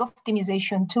specific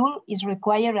optimization tool is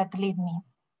required at LeadMe.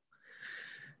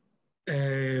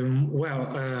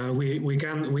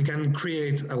 We can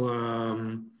create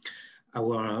our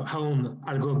own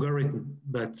algorithm,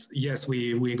 but yes,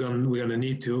 we're gonna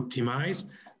need to optimize.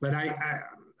 But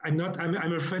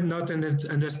I'm afraid not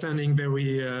understanding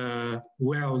very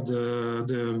well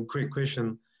the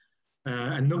question.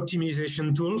 And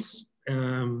optimization tools.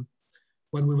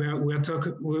 What we are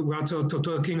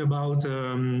talking about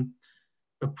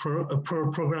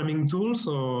programming tools,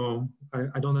 or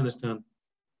I don't understand.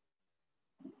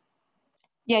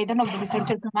 Yeah, I don't know if the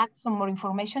researcher can add some more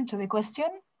information to the question.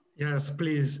 Yes,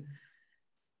 please.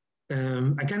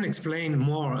 I can explain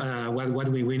more what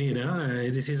we need.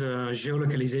 This is a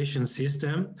geolocalization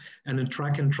system and a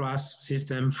track and trace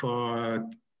system for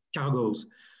cargoes.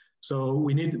 So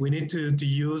we need to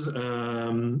use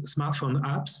smartphone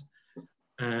apps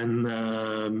and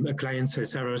a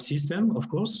client-server system, of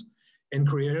course, and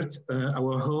create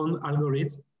our own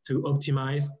algorithm to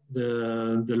optimize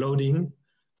the loading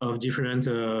of different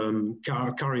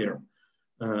carrier.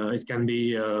 It can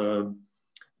be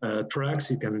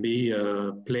trucks, it can be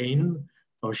plane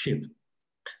or ship.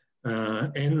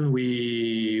 And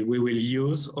we will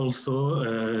use also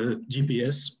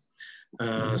GPS.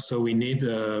 So we need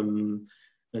an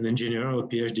engineer or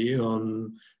PhD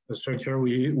on a structure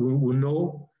who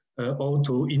know how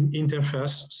to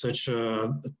interface such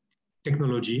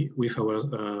technology with our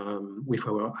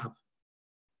app.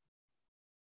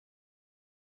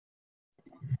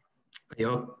 I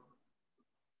hope.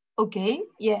 Okay,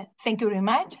 yeah, thank you very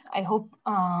much. I hope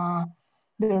the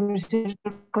researcher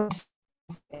is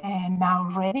now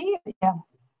ready.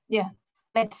 Yeah.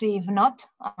 Let's see. If not,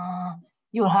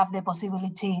 you'll have the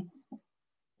possibility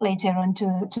later on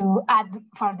to add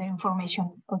further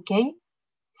information. Okay.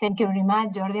 Thank you very much,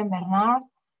 Jordi and Bernard.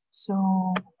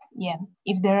 So yeah,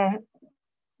 if there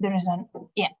is an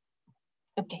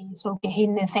okay. So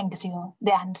Kehinde thanks you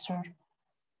the answer.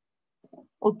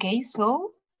 Okay,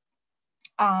 so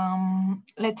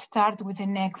let's start with the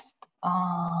next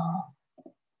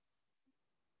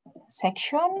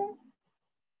section.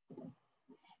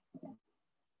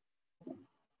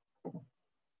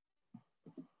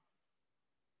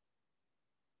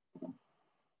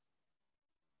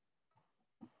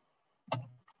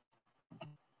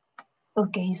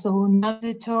 Okay, so now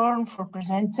the turn for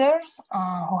presenters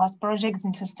who has projects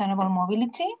in sustainable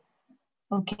mobility.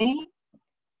 Okay,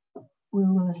 we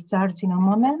will start in a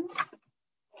moment.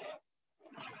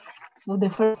 So the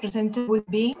first presenter will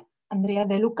be Andrea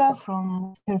De Luca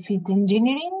from Perfit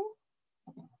Engineering.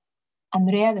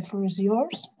 Andrea, the floor is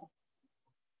yours.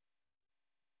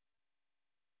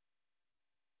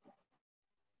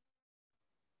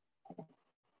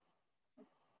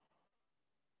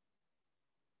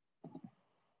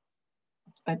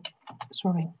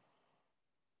 Sorry.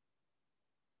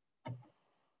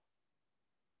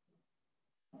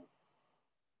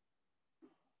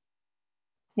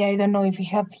 Yeah, I don't know if we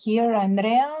have here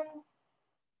Andrea.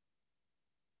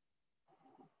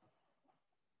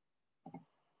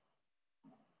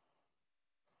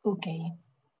 Okay.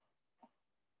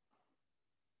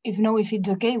 If it's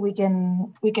okay, we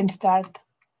can start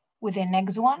with the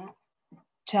next one.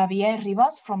 Xavier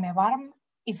Ribas from EBARM.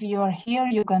 If you are here,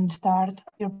 you can start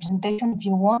your presentation if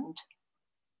you want.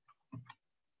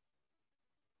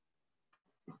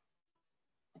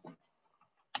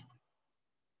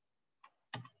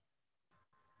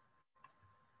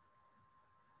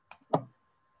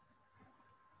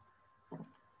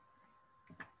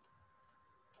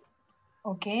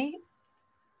 Okay.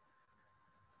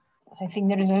 I think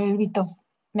there is a little bit of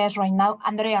mess right now.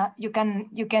 Andrea, you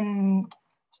can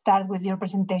start with your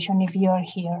presentation if you are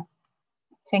here.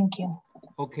 Thank you.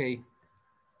 Okay.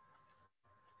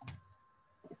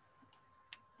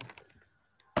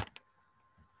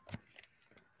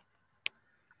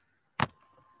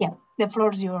 The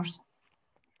floor is yours.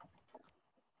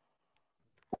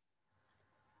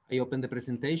 I open the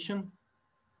presentation.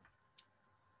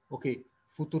 Okay,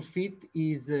 FutureFit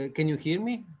is, can you hear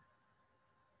me?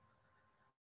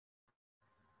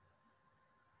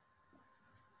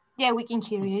 Yeah, we can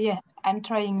hear you. Yeah, I'm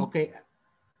trying. Okay,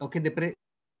 okay, the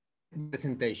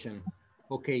presentation.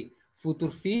 Okay,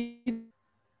 FutureFit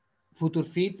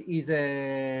is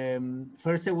a,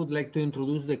 first I would like to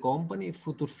introduce the company.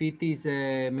 FutureFit is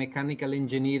a mechanical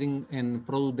engineering and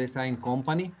product design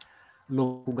company,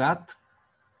 located.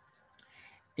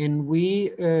 And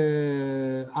we,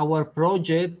 our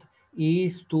project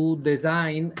is to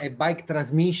design a bike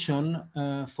transmission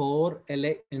for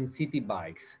and city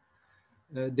bikes.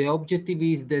 The objective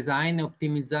is design and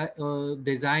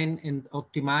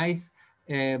optimize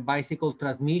a bicycle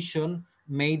transmission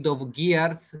made of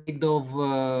gears, made of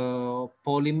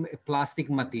plastic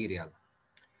material.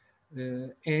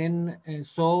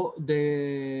 So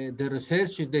the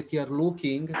research that you are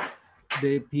looking,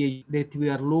 the PhD that we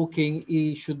are looking,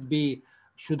 it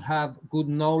should have good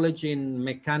knowledge in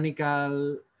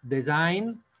mechanical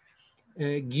design,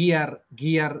 gear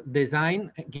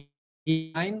design,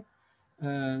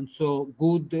 so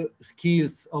good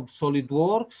skills of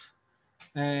SolidWorks,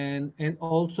 and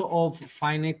also of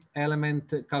finite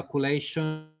element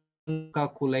calculation,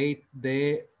 calculate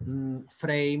the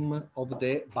frame of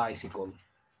the bicycle.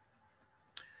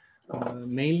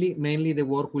 Mainly the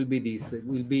work will be this. It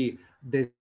will be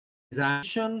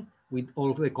design with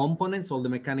all the components, all the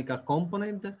mechanical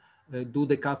component, do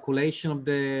the calculation of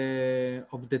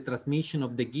the transmission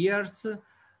of the gears,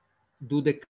 do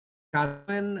the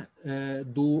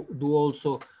do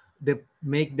also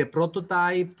make the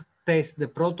prototype, test the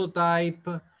prototype,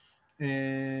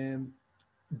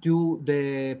 do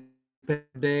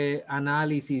the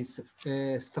analysis,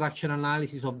 structural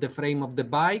analysis of the frame of the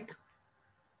bike,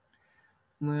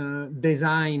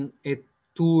 design a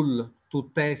tool to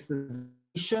test the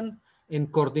mission, and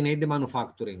coordinate the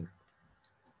manufacturing.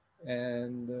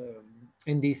 And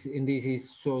this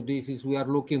is we are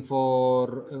looking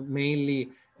for mainly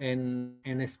an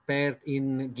expert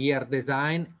in gear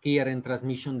design, gear and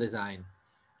transmission design,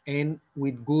 and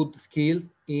with good skills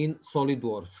in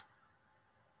SolidWorks.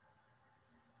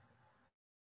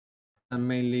 And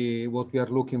mainly what we are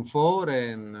looking for.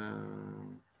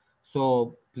 And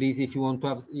so please, if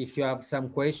you have some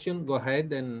question, go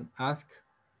ahead and ask.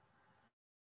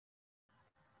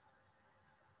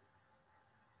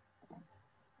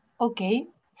 Okay,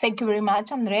 thank you very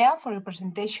much, Andrea, for your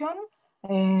presentation.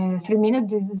 3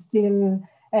 minutes is still,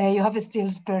 you have still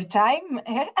spare time.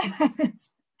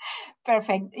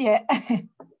 Perfect, yeah.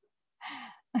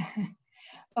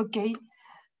 Okay,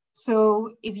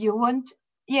 so if you want,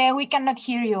 yeah, we cannot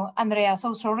hear you, Andrea,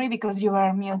 so sorry, because you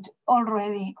are mute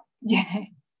already. Yeah.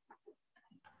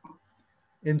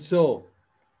 And so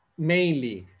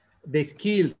mainly the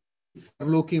skills we're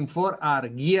looking for are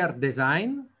gear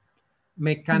design,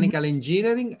 mechanical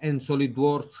engineering, and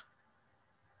SolidWorks.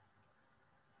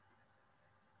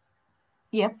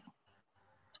 Yep.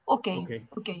 Okay.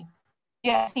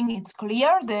 Yeah, I think it's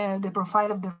clear, the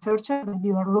profile of the researcher that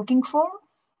you are looking for.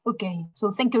 Okay,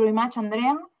 so thank you very much,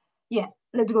 Andrea. Yeah,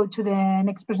 let's go to the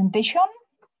next presentation.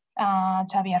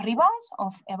 Xavier Ribas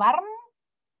of EBARM.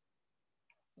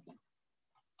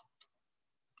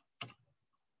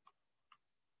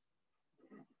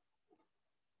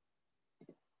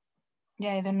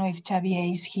 Yeah, I don't know if Xavier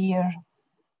is here.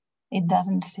 It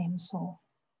doesn't seem so.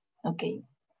 Okay.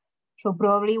 So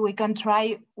probably we can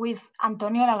try with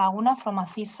Antonio La Laguna from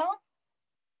ACISA.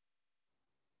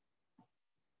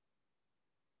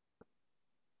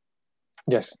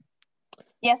 Yes.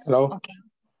 Yes. Hello. Okay.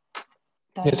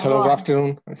 Yes. Hello. Good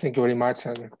afternoon. And thank you very much.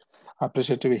 And a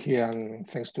pleasure to be here. And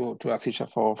thanks to ACISA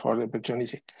for the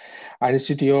opportunity. I'm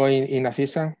CTO in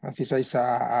ACISA. ACISA is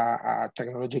a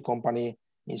technology company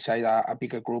inside a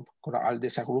bigger group called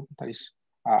Aldesa Group. That is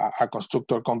a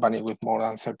constructor company with more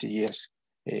than 30 years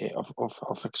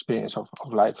of experience of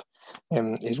life.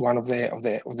 It's one of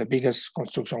the biggest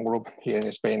construction group here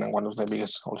in Spain and one of the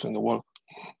biggest also in the world.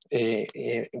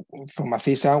 From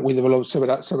ACISA, we developed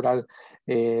several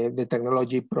the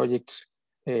technology projects,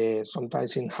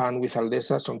 sometimes in hand with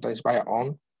Aldesa, sometimes by our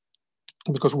own,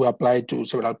 because we applied to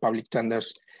several public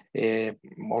tenders,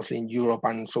 mostly in Europe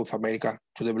and South America,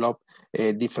 to develop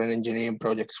different engineering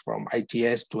projects from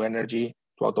ITS to energy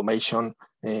to automation,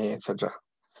 etc.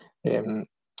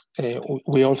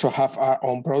 We also have our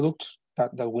own products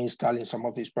that we install in some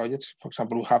of these projects. For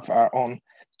example, we have our own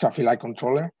traffic light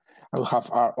controller, and we have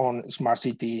our own smart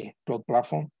city cloud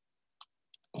platform.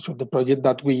 So the project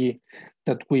that we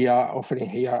are offering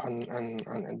here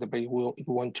and the way we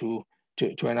want to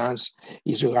enhance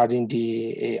is regarding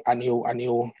the a new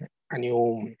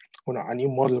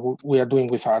model we are doing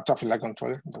with our traffic light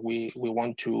controller. We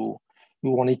want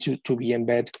it to be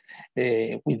embedded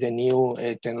with the new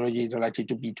technology related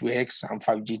to V2X and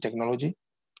 5G technology,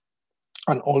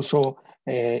 and also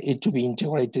it to be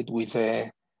integrated with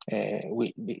the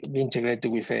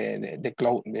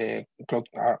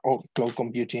cloud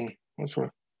computing. I'm sorry,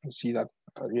 I see that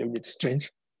a little bit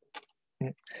strange.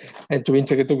 And to be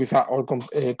integrated with our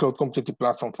cloud computing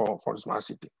platform for smart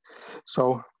city.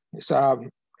 So it's I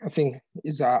think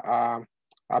it's a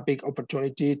big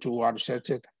opportunity to our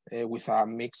researchers with a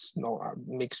mixed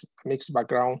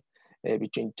background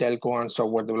between telco and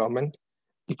software development,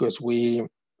 because we.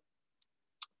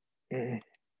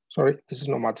 Sorry, this is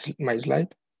not my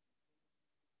slide.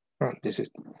 This is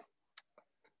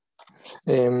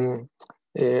a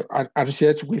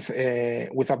research with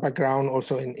a background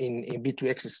also in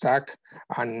V2X stack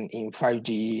and in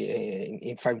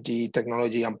 5G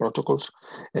technology and protocols,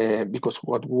 because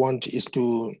what we want is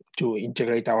to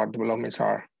integrate our developments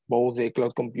are both the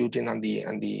cloud computing and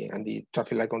the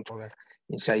traffic light controller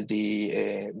inside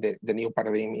the new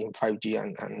paradigm in 5G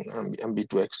and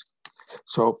V2X.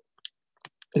 So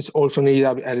it's also need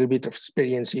a little bit of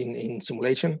experience in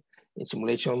simulation.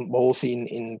 Both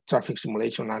in traffic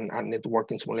simulation and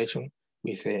networking simulation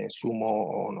with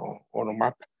Sumo or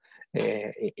map,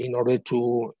 in order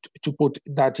to put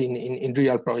that in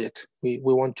real project. We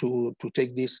want to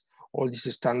take all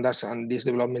these standards and this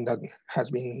development that has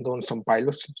been done some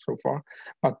pilots so far,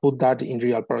 but put that in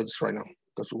real projects right now,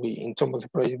 because in some of the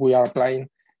projects we are applying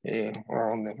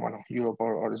around Europe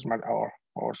or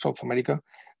South America.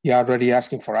 They are already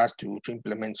asking for us to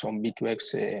implement some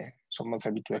V2X, some of the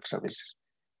V2X services.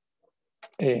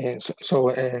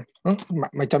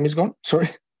 My time is gone. Sorry.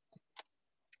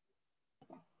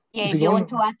 Yeah, if you want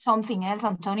to add something else,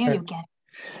 Antonio, you can.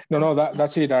 No,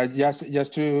 that's it. Just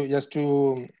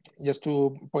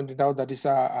to point it out that it's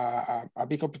a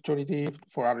big opportunity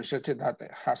for our researcher that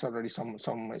has already some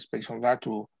experience on that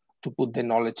to put the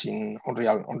knowledge on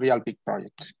real big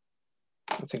projects.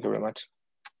 Thank you very much.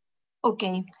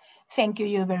 Okay, thank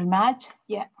you very much.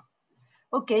 Yeah.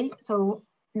 Okay, so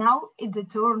now it's the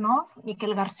turn of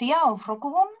Miquel Garcia of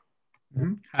Rockubun.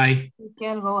 Hi.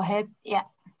 Miquel, go ahead. Yeah.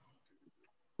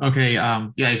 Okay.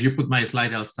 Yeah, if you put my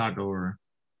slide, I'll start. Or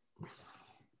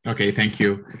okay, thank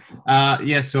you.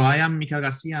 Yes, so I am Miquel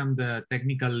Garcia. I'm the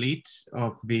technical lead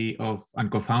and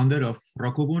co-founder of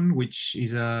Rockubun, which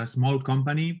is a small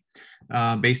company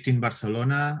based in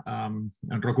Barcelona. And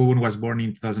Rockubun was born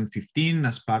in 2015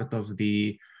 as part of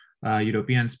the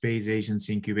European Space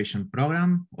Agency incubation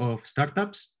program of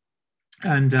startups.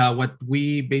 And what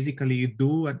we basically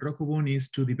do at Rockubun is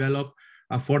to develop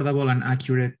affordable and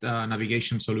accurate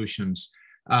navigation solutions.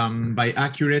 By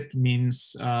accurate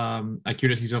means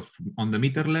accuracies on the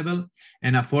meter level,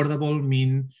 and affordable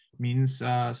means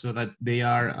so that they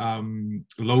are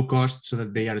low cost, so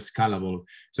that they are scalable.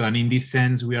 So, and in this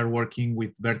sense, we are working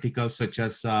with verticals such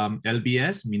as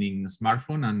LBS, meaning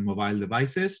smartphone and mobile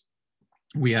devices.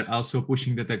 We are also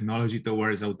pushing the technology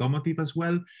towards automotive as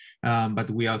well, but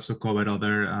we also cover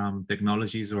other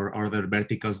technologies or other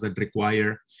verticals that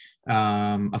require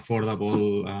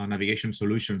affordable navigation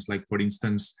solutions, like, for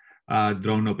instance,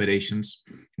 drone operations,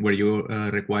 where you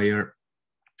require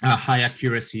high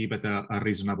accuracy but a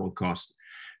reasonable cost.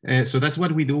 So that's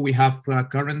what we do. We have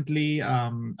currently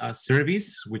a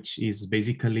service, which is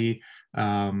basically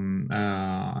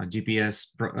GPS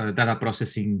data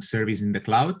processing service in the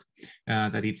cloud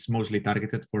that it's mostly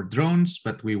targeted for drones,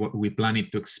 but we plan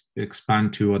it to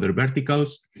expand to other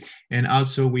verticals. And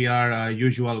also we are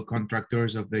usual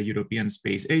contractors of the European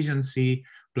Space Agency,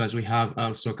 plus we have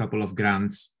also a couple of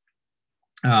grants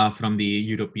from the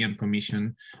European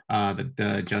Commission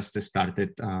that just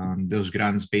started. Those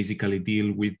grants basically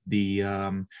deal with the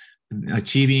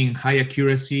achieving high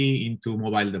accuracy into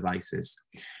mobile devices.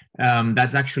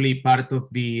 That's actually part of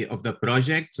the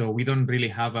project. So we don't really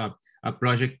have a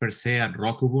project per se at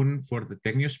Rockubun for the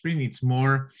Tecniospring. It's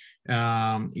more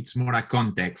a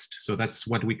context. So that's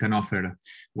what we can offer.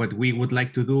 What we would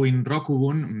like to do in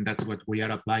Rockubun, and that's what we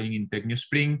are applying in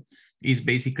Tecniospring, is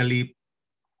basically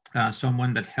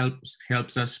someone that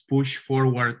helps us push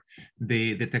forward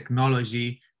the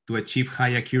technology to achieve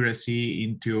high accuracy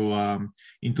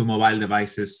into mobile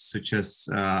devices such as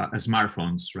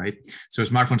smartphones, right? So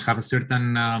smartphones have a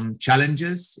certain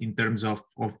challenges in terms of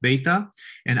data,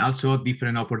 and also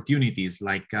different opportunities,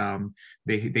 like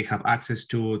they have access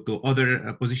to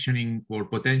other positioning or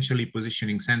potentially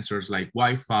positioning sensors like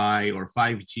Wi-Fi or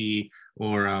 5G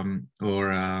or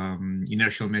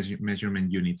inertial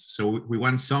measurement units. So we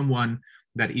want someone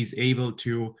that is able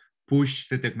to push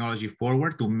the technology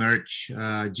forward to merge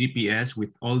GPS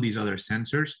with all these other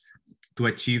sensors to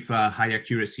achieve high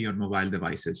accuracy on mobile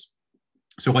devices.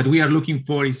 So what we are looking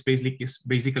for is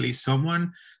basically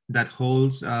someone that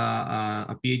holds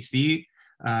a PhD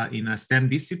in a STEM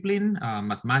discipline,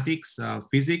 mathematics,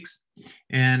 physics,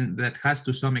 and that has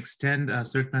to some extent a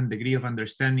certain degree of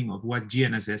understanding of what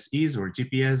GNSS is, or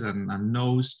GPS, and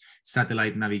knows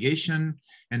satellite navigation.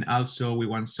 And also we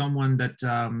want someone that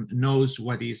knows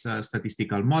what is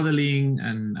statistical modeling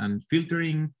and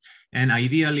filtering. And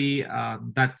ideally,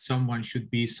 that someone should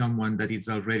be someone that is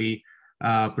already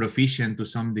proficient to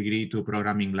some degree to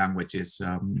programming languages.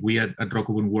 We at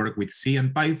Rokubun work with C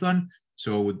and Python,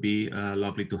 so it would be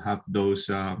lovely to have those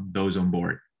on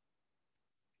board.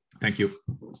 Thank you.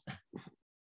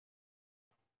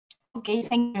 Okay,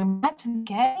 thank you very much,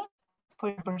 Miguel, for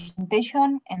your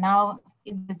presentation. And now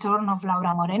it's the turn of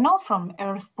Laura Moreno from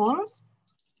Earth Pulse.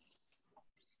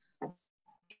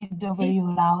 It's over to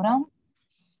you, Laura.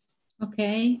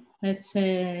 Okay, let's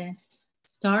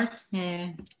start.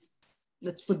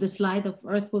 Let's put the slide of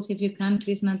Earth Pulse if you can,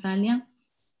 please, Natalia.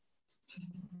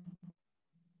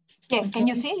 Yeah, can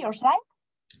you see your slide?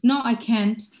 No, I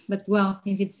can't, but well,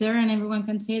 if it's there and everyone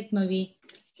can see it, maybe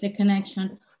the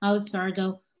connection. I'll start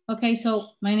though. Okay, so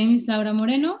my name is Laura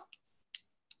Moreno,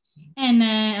 and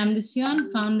I'm the CEO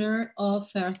and founder of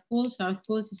Earth Pulse. Earth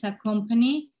Pulse is a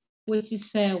company which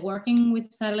is working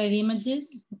with satellite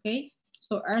images, okay?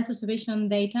 So Earth observation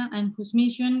data, and whose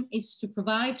mission is to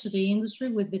provide to the industry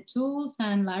with the tools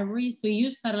and libraries to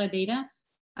use satellite data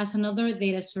as another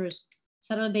data source.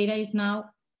 Satellite data is now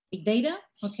big data,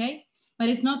 okay? But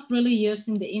it's not really used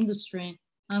in the industry.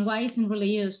 And why isn't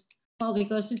really used? Well,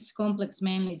 because it's complex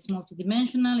mainly. It's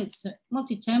multidimensional, it's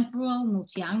multi-temporal,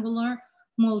 multi-angular,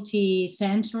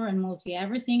 multi-sensor, and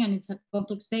multi-everything. And it's a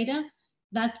complex data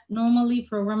that normally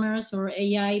programmers or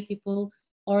AI people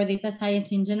or data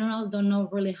science in general don't know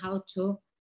really how to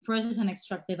process and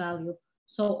extract the value.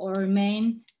 So our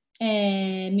main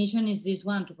mission is this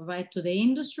one, to provide to the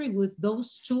industry with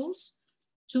those tools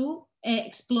to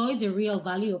exploit the real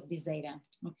value of this data,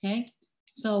 okay?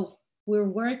 So we're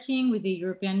working with the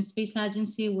European Space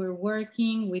Agency. We're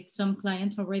working with some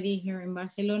clients already here in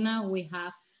Barcelona. We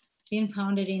have been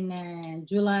founded in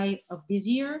July of this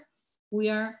year. We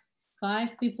are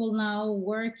 5 people now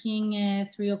working,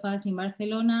 3 of us in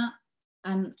Barcelona,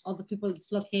 and other people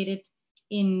it's located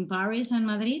in Paris and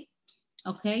Madrid.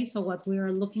 Okay, so what we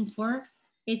are looking for,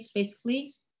 it's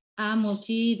basically a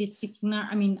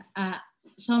multidisciplinary,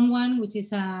 someone which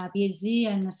is a PhD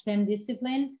and a STEM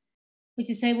discipline, which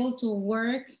is able to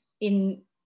work in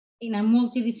a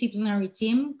multidisciplinary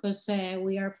team, because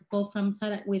we are people from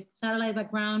with satellite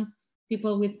background,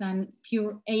 people with a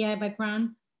pure AI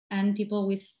background, and people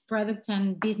with product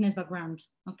and business background,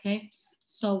 okay?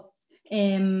 So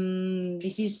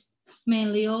this is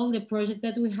mainly all the project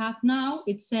that we have now.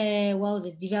 It's,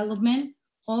 the development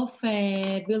of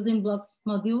building block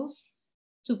modules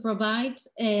to provide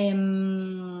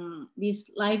these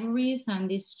libraries and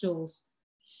these tools.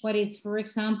 What it's, for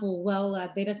example,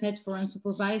 a data set for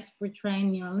unsupervised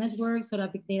pre-trained neural networks, or a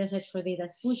big data set for data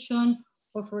fusion,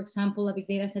 or for example, a big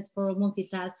data set for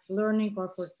multitask learning or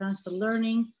for transfer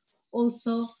learning.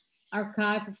 Also,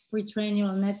 archive of pre-trained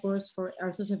neural networks for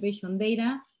Earth observation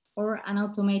data, or an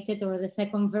automated, or the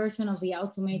second version of the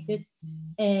automated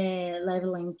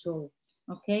labeling tool,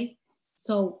 okay?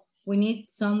 So we need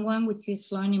someone which is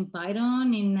fluent in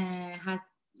Python, has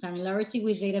familiarity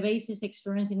with databases,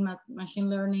 experience in machine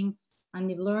learning and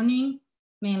deep learning,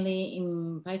 mainly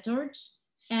in PyTorch,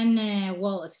 and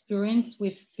experience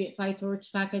with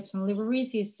PyTorch package and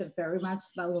libraries is very much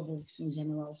valuable in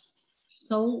general.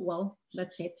 So,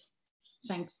 that's it.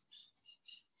 Thanks.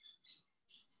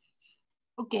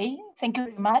 Okay, thank you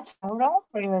very much, Laura,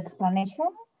 for your explanation.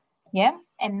 Yeah,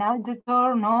 and now the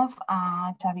turn of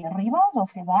Xavier Rivas of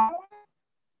EDAR.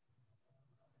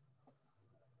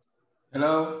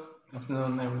 Hello, good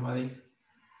afternoon, everybody.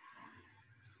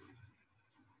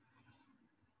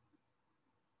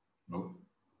 Oh.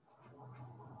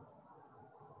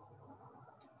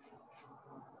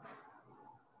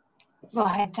 Go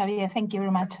ahead, Xavier, thank you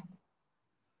very much.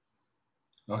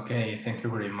 Okay, thank you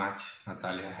very much,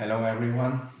 Natalia. Hello,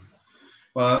 everyone.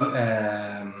 Well,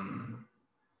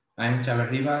 I'm Xavier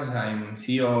Rivas. I'm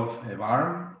CEO of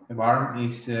EBARM. EBARM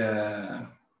is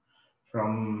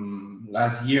from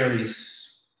last year is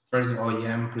first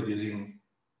OEM producing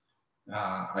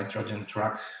hydrogen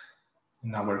trucks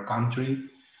in our country,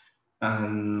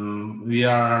 and we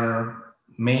are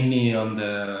mainly on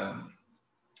the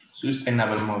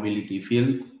sustainable mobility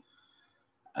field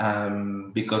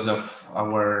because of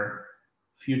our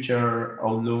future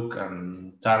outlook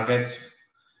and targets.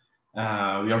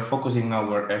 We are focusing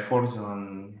our efforts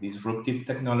on disruptive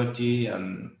technology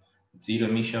and zero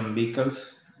emission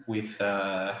vehicles with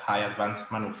high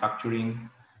advanced manufacturing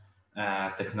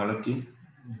technology,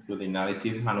 including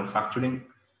additive manufacturing.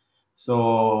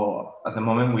 So at the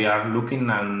moment we are looking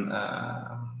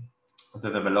at the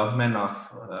development of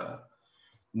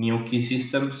new key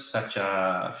systems such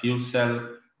as fuel cell,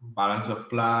 balance of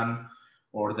plant,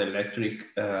 or the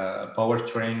electric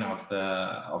powertrain of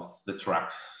the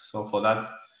trucks. So for that,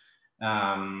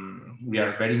 we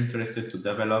are very interested to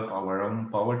develop our own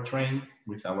powertrain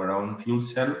with our own fuel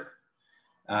cell,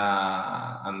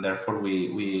 and therefore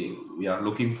we are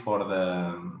looking for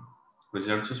the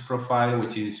researchers profile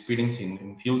which is experienced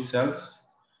in fuel cells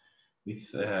with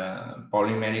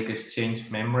polymeric exchange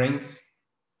membranes,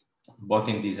 both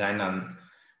in design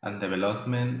and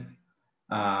development,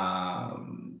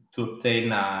 to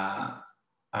obtain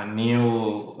a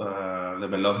new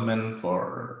development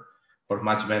for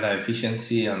much better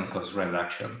efficiency and cost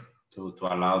reduction to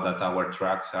allow that our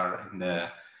trucks are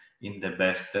in the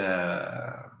best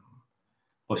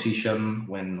position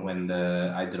when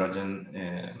the hydrogen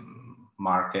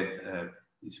market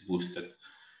is boosted.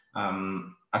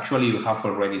 Actually, we have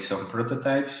already some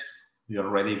prototypes. We are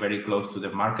already very close to the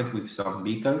market with some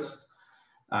vehicles,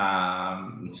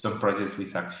 some projects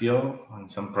with Sessió and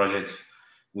some projects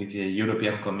with the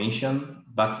European Commission.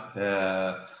 But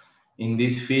in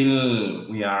this field,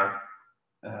 we are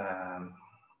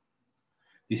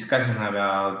discussing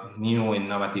about new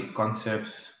innovative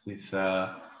concepts with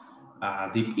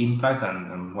deep impact,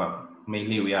 and well,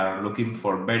 mainly we are looking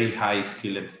for very high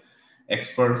skilled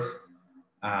experts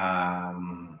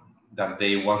that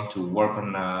they want to work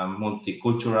on a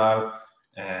multicultural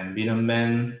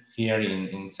environment here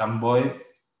in Samboy,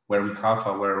 where we have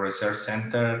our research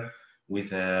center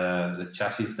with the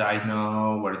chassis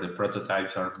dyno, where the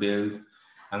prototypes are built,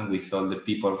 and with all the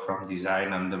people from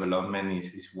design and development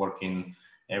is working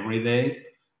every day.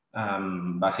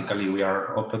 Basically, we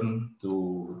are open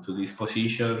to this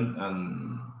position,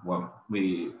 and well,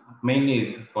 we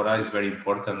mainly for us it's very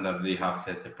important that they have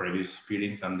the previous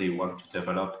experience and they want to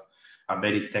develop a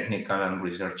very technical and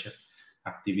research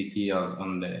activity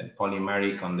on the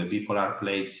polymeric, on the bipolar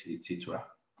plates, etc.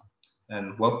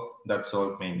 And well, that's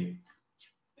all mainly.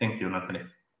 Thank you, Natalie.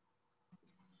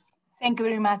 Thank you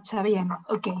very much, Xavier.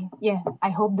 Okay, yeah,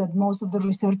 I hope that most of the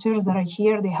researchers that are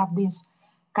here, they have this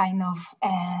kind of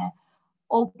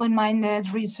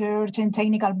open-minded research and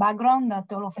technical background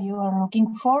that all of you are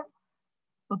looking for.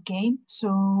 Okay,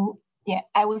 so yeah,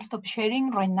 I will stop sharing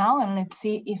right now and let's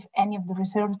see if any of the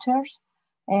researchers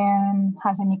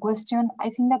has any question.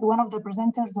 I think that one of the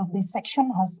presenters of this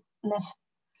section has left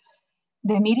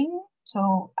the meeting,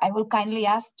 so I will kindly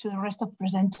ask to the rest of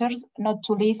presenters not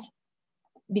to leave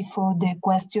before the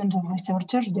questions of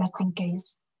researchers, just in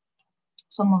case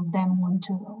some of them want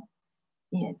to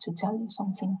tell you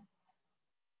something.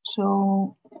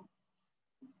 So,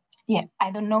 yeah,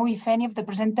 I don't know if any of the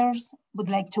presenters would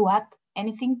like to add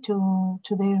anything to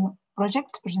their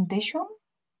project presentation.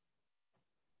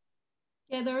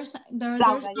 Yeah, there's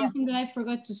Laura, something that I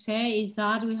forgot to say is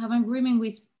that we have an agreement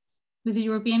with the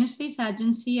European Space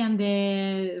Agency, and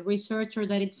the researcher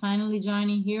that is finally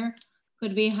joining here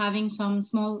could be having some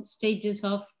small stages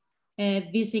of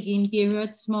visiting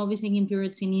periods, small visiting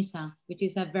periods in ESA, which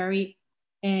is a very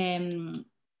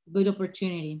good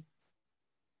opportunity.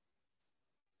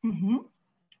 Mm-hmm.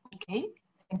 Okay,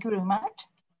 thank you very much.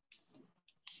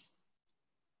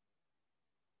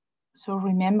 So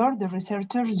remember, the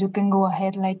researchers, you can go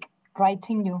ahead like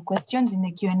writing your questions in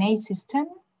the Q&A system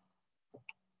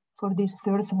for this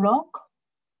third block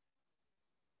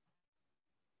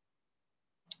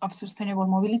of sustainable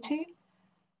mobility.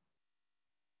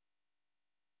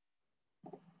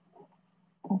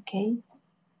 Okay.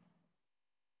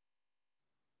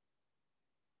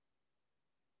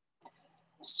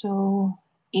 So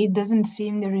it doesn't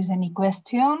seem there is any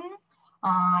question.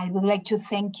 I would like to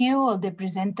thank you, all the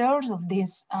presenters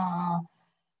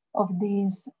of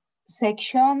this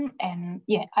section. And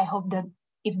yeah, I hope that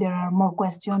if there are more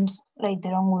questions later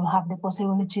on, we'll have the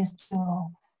possibilities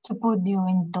to put you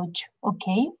in touch.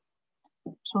 Okay.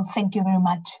 So thank you very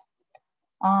much.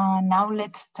 Now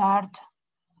let's start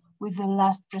with the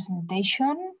last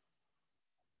presentation,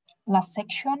 last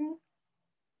section.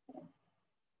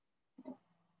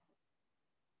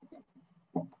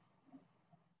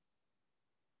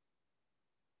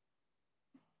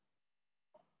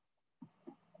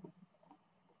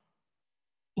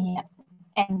 Yeah,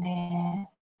 and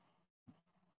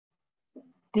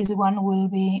this one will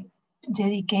be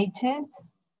dedicated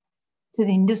to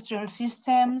the industrial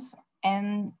systems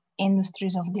and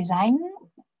industries of design.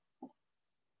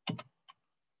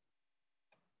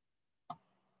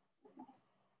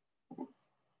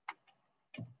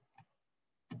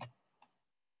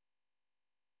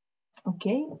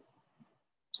 Okay,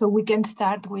 so we can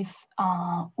start with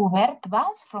Hubert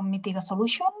Bas from Mitiga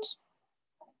Solutions.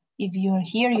 If you're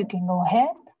here, you can go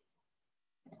ahead.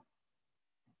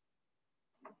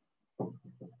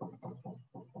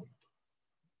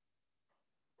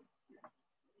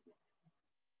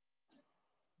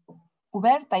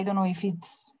 Hubert, I don't know if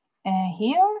it's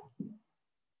here.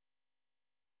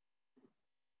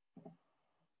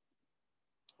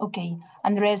 Okay,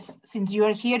 Andres, since you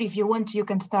are here, if you want, you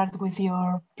can start with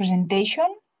your presentation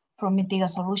from Mitiga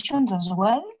Solutions as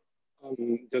well.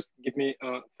 Just give me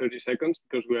 30 seconds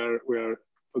because we are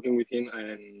talking with him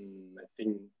and I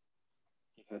think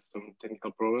he has some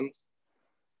technical problems.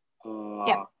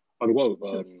 Yeah. But well,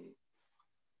 okay,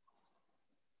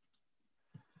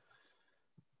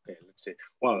 let's see.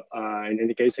 Well, in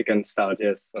any case, I can start.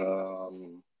 Yes,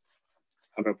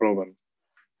 have a problem.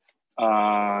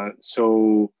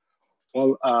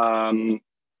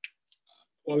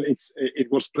 It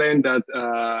was planned that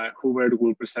Hubert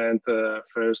will present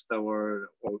first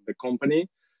the company,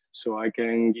 so I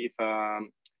can give a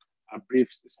brief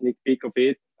sneak peek of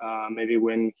it. Maybe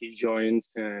when he joins,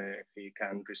 he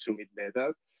can resume it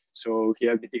better. So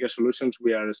here at Mitiga Solutions,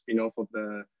 we are a spin-off of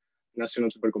the National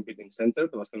Supercomputing Center,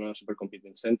 the Barcelona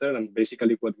Supercomputing Center, and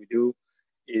basically what we do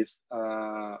is,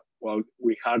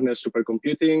 we harness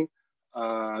supercomputing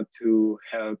to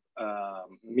help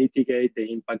mitigate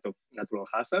the impact of natural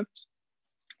hazards.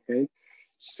 Okay,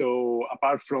 so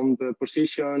apart from the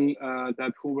position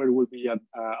that Hubert will be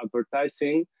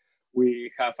advertising,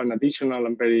 we have an additional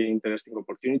and very interesting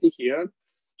opportunity here.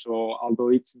 So although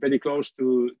it's very close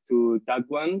to that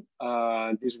one,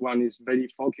 this one is very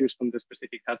focused on the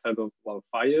specific hazard of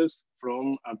wildfires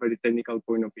from a very technical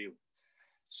point of view.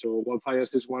 So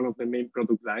wildfires is one of the main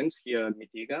product lines here at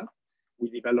Mitiga. We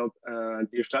develop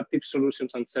disruptive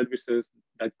solutions and services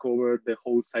that cover the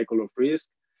whole cycle of risk,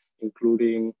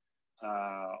 including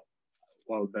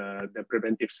the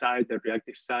preventive side, the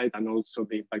reactive side, and also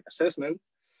the impact assessment.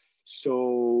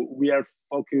 So we are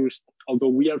focused, although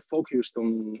we are focused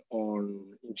on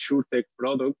insurtech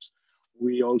products,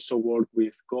 we also work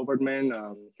with government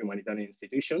and humanitarian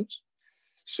institutions.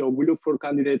 So we look for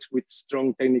candidates with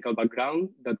strong technical background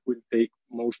that will take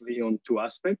mostly on two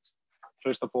aspects.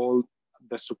 First of all,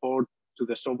 the support to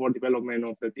the software development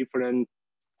of the different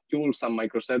tools and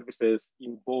microservices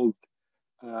involved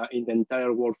in the entire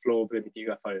workflow of the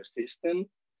Mitiga fire system.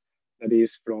 That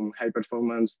is from high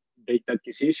performance data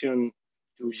acquisition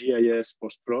to GIS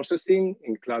post-processing,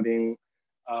 including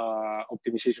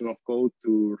optimization of code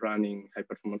to running high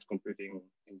performance computing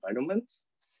environments.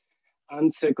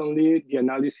 And secondly, the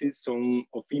analysis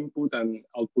of input and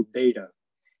output data,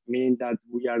 meaning that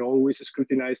we are always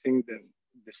scrutinizing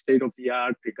the state of the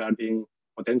art regarding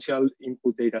potential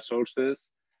input data sources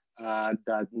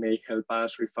that may help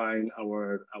us refine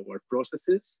our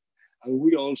processes. And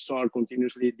we also are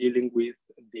continuously dealing with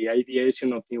the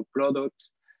ideation of new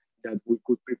products that we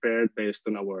could prepare based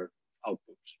on our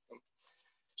outputs.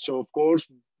 So of course,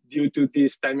 due to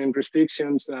these timing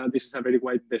restrictions, this is a very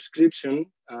wide description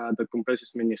that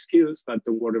compresses many skills, but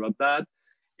don't worry about that.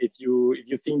 If you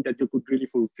think that you could really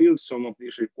fulfill some of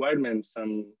these requirements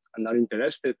and are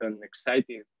interested and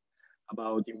excited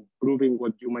about improving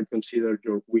what you might consider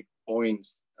your weak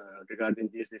points regarding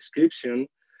this description,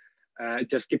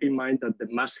 just keep in mind that the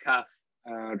must-have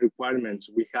requirements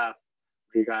we have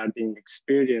regarding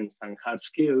experience and hard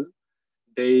skill,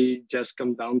 they just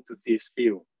come down to this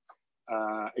few.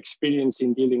 Experience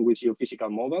in dealing with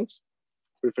geophysical models,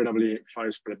 preferably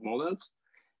fire spread models,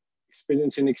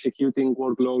 experience in executing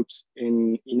workloads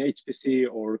in HPC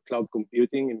or cloud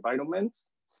computing environments,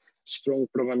 strong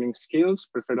programming skills,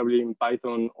 preferably in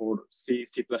Python or C,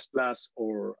 C++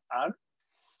 or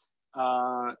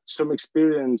R, some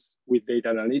experience with data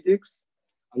analytics,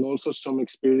 and also some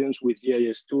experience with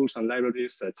GIS tools and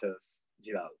libraries such as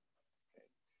GDAL.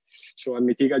 So at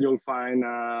Mitiga, you'll find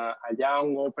a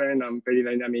young, open, and very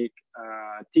dynamic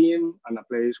team, and a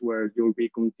place where you'll be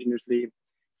continuously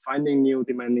finding new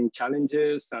demanding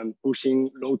challenges and pushing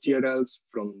low TRLs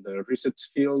from the research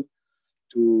field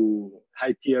to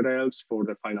high TRLs for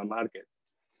the final market.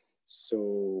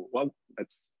 So, well,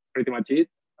 that's pretty much it.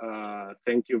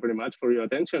 Thank you very much for your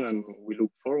attention, and we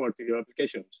look forward to your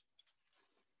applications.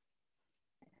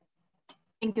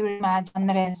 Thank you very much,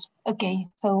 Andres. Okay,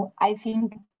 so I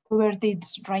think Hubert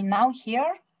is right now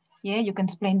here. Yeah, you can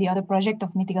explain the other project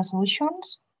of Mitiga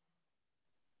Solutions.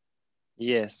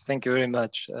 Yes, thank you very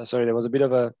much. Sorry, there was a bit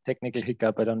of a technical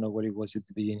hiccup. I don't know what it was at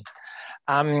the beginning.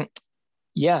 And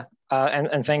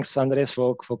thanks, Andres,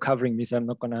 for covering this. I'm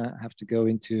not going to have to go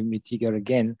into Mitiga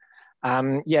again.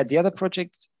 The other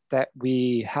project that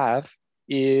we have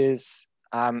is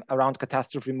around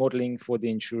catastrophe modeling for the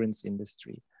insurance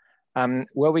industry.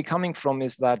 Where we're coming from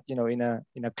is that, you know, in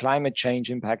a climate change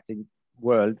impacting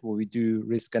world where we do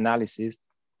risk analysis,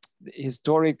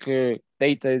 historical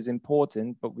data is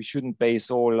important, but we shouldn't base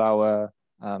all our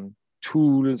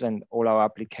tools and all our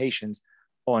applications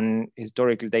on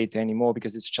historical data anymore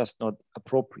because it's just not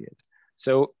appropriate.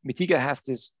 So Mitiga has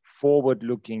this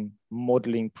forward-looking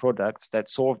modeling products that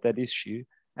solve that issue,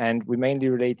 and we're mainly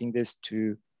relating this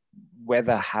to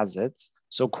weather hazards,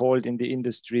 so-called in the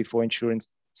industry for insurance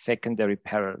secondary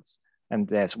perils. And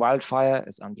there's wildfire,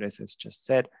 as Andres has just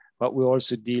said, but we're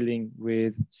also dealing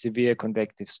with severe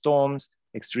convective storms,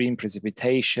 extreme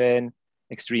precipitation,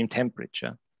 extreme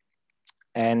temperature.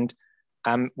 And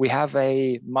we have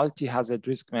a multi-hazard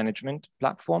risk management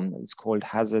platform that's called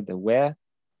Hazard Aware,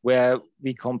 where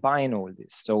we combine all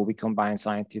this. So we combine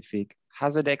scientific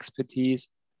hazard expertise,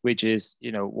 which is,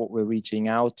 you know, what we're reaching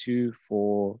out to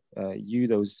for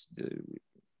those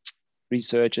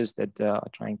researchers that are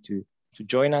trying to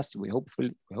join us. We're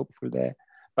hopeful there.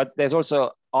 But there's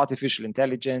also artificial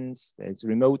intelligence, there's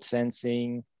remote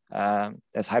sensing,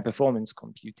 there's high performance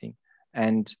computing.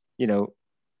 And, you know,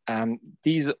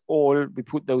 these all, we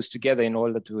put those together in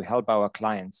order to help our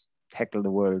clients tackle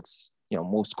the world's, you know,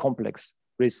 most complex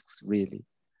risks, really.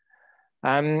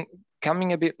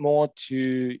 Coming a bit more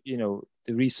to, you know,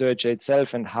 the researcher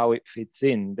itself and how it fits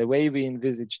in, the way we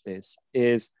envisage this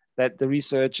is that the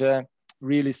researcher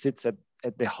really sits at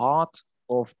the heart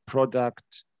of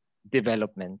product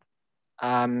development.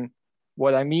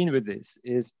 What I mean with this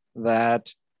is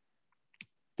that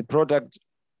the product,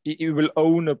 you will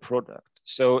own a product.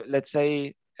 So let's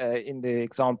say in the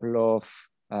example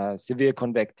of severe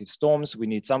convective storms, we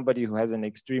need somebody who has an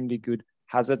extremely good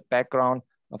hazard background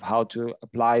of how to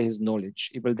apply his knowledge.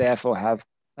 He will therefore have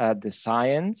the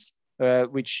science,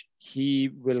 which he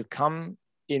will come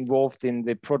involved in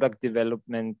the product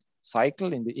development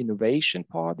cycle, in the innovation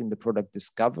part, in the product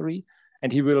discovery,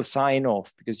 and he will sign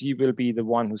off because he will be the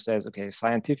one who says, okay,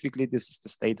 scientifically, this is the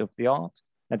state of the art,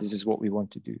 and this is what we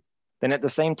want to do. Then at the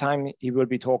same time, he will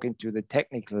be talking to the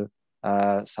technical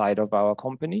side of our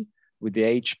company with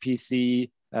the HPC,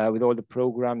 with all the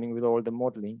programming, with all the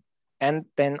modeling. And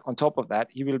then on top of that,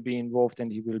 he will be involved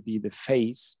and he will be the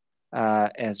face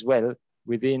as well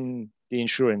within the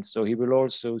insurance. So he will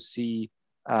also see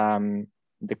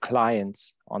the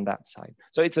clients on that side.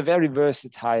 So it's a very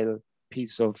versatile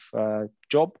piece of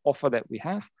job offer that we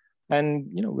have. And,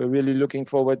 you know, we're really looking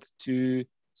forward to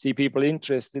see people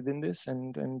interested in this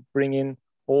and bring in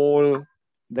all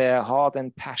their heart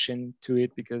and passion to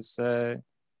it, because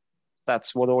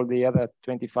that's what all the other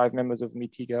 25 members of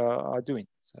Mitiga are doing.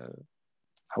 So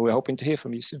we're hoping to hear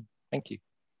from you soon. Thank you.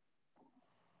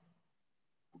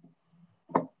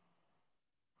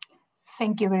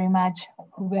 Thank you very much,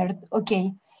 Hubert.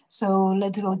 Okay, so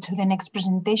let's go to the next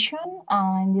presentation.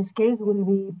 In this case, will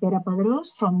be Pere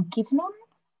Padrós from Kifnon.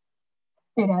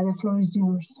 Pere, the floor is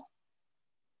yours.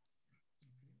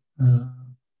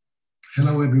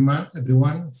 Hello, everyone.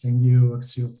 Thank you,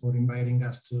 Axio, for inviting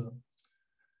us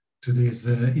to this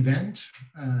event.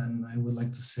 And I would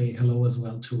like to say hello as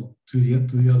well to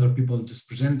the other people just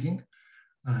presenting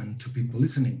and to people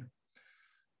listening.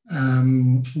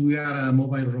 We are a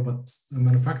mobile robot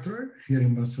manufacturer here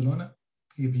in Barcelona.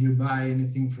 If you buy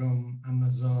anything from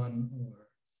Amazon or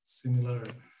similar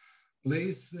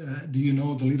place, do you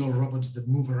know the little robots that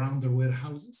move around their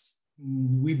warehouses?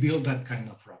 We build that kind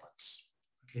of robots,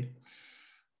 okay?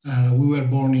 We were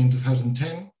born in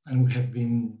 2010 and we have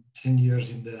been 10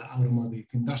 years in the automotive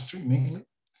industry mainly.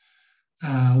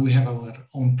 We have our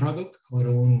own product, our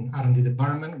own R&D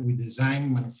department. We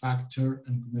design, manufacture,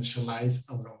 and commercialize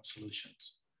our own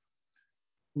solutions.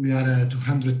 We are a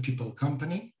 200 people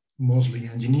company, mostly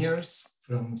engineers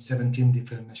from 17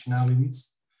 different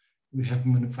nationalities. We have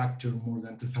manufactured more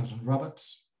than 2,000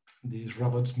 robots. These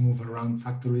robots move around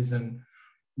factories and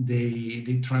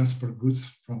they transport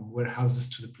goods from warehouses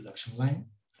to the production line.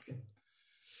 Okay.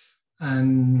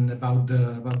 and about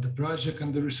the project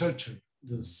and the researcher.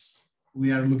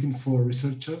 We are looking for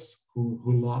researchers who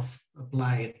love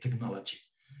applied technology.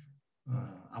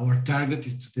 Our target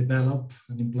is to develop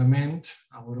and implement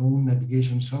our own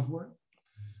navigation software.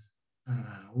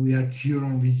 We are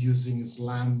currently using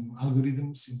SLAM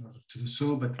algorithms in order to do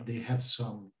so, but they have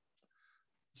some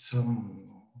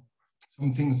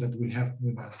things that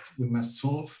we must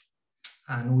solve,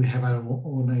 and we have our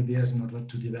own ideas in order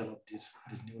to develop this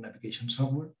new navigation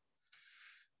software.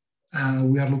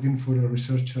 We are looking for a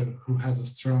researcher who has a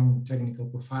strong technical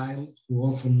profile, who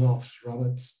also loves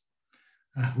robots,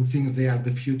 who thinks they are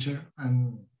the future,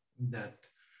 and that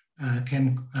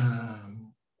can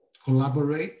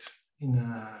collaborate in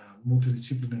a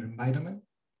multidisciplinary environment.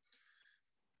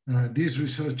 This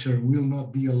researcher will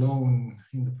not be alone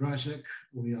in the project.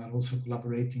 We are also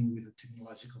collaborating with the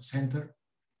Technological Center.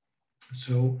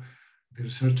 So the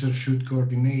researcher should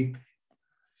coordinate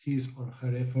his or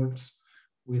her efforts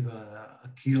with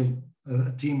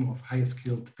a team of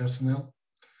high-skilled personnel.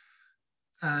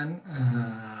 And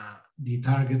the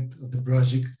target of the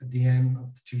project at the end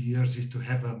of the 2 years is to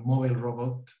have a mobile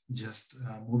robot just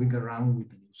moving around with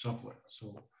the new software.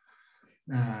 So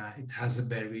it has a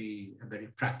very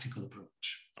practical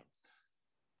approach.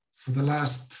 For the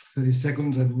last 30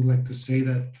 seconds, I would like to say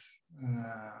that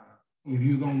if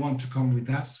you don't want to come with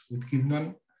us, with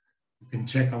Kidman, you can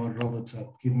check our robots at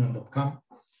kidman.com.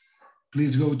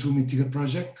 Please go to Mythical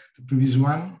Project, the previous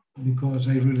one, because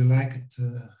I really liked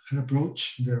her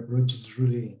approach. Their approach is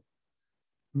really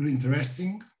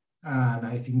interesting, and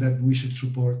I think that we should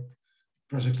support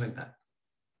projects like that.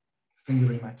 Thank you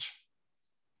very much.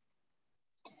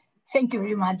 Thank you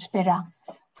very much, Pere,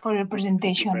 for your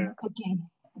presentation. Okay.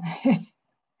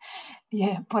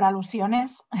 Yeah, por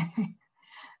alusiones.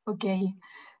 Okay.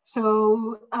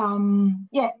 So,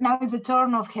 yeah, now it's the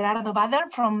turn of Gerardo Bader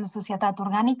from Societat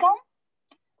Orgànica.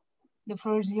 The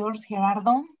floor is yours,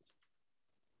 Gerardo.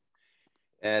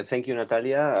 Thank you,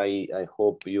 Natalia. I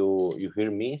hope you hear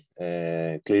me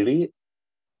clearly.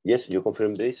 Yes, you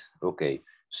confirm this? Okay.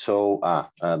 So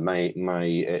my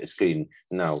screen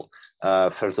now.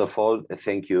 First of all,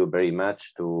 thank you very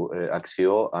much to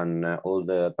Axio and all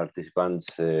the participants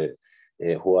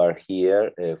who are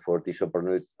here for this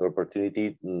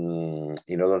opportunity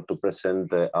in order to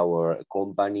present our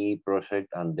company project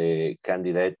and the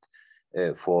candidate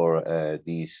for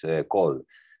this call,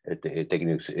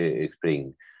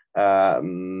 Tecniospring.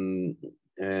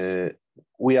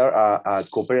 We are a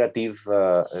cooperative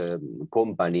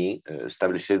company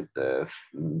established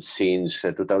since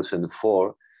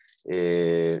 2004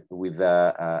 with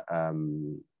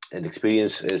an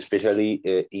experience especially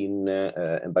in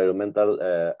environmental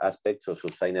aspects of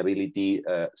sustainability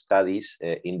studies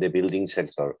in the building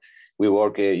sector. We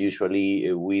work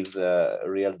usually with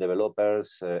real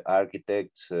developers,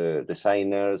 architects,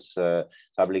 designers,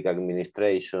 public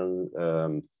administration,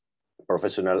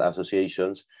 professional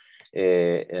associations,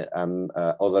 and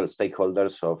other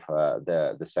stakeholders of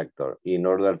the sector in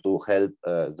order to help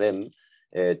them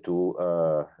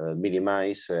to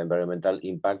minimize environmental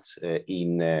impacts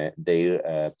in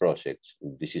their projects.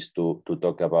 This is to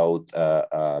talk about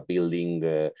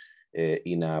building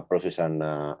in a process and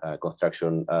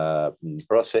construction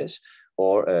process,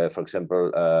 or for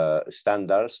example,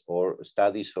 standards or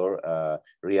studies or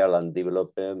real and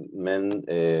development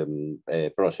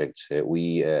projects.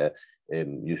 We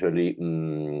usually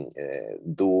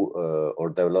do or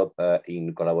develop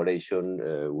in collaboration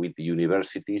with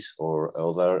universities or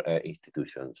other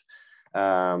institutions.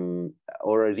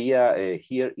 Our idea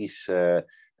here is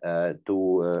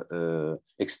to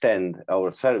extend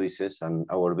our services and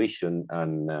our vision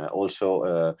and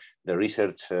also the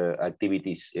research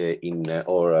activities in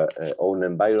our own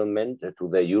environment to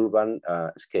the urban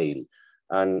scale.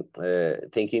 And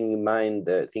thinking in mind,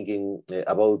 thinking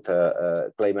about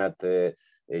climate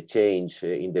change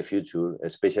in the future,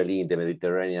 especially in the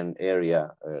Mediterranean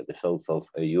area, the south of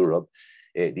Europe,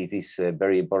 it is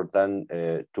very important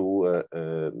to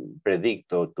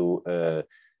predict or to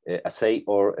assay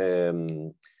or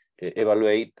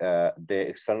evaluate the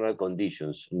external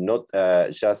conditions, not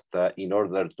just in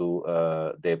order to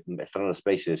the external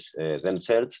spaces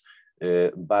themselves,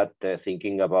 but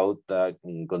thinking about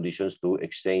conditions to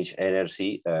exchange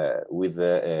energy with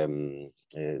the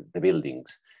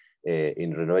buildings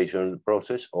in renovation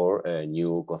process or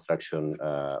new construction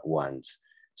ones.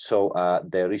 So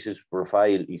the research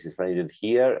profile is explained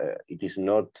here. It is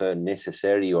not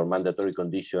necessary or mandatory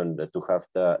condition to have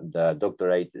the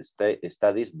doctorate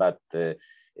studies, but the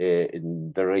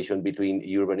relation between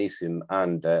urbanism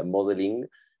and modeling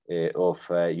of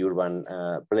urban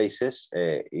places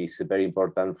is very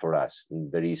important for us.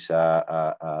 There is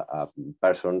a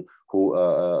person who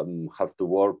have to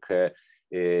work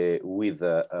with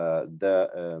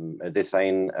the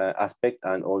design aspect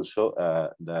and also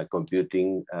the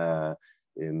computing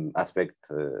aspect,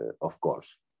 of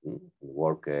course.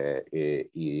 Work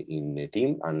in a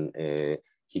team, and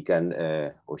he can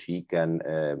or she can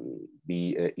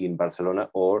be in Barcelona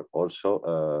or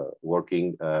also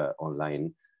working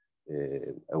online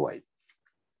away.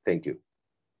 Thank you.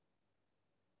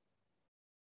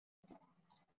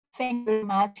 Thank you very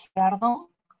much, Gerardo.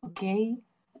 Okay,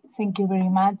 thank you very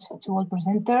much to all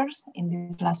presenters in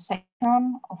this last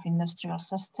section of industrial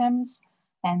systems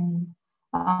and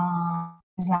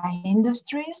design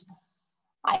industries.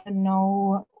 I don't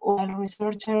know, while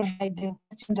researchers write the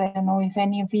questions, I don't know if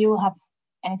any of you have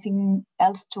anything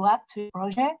else to add to your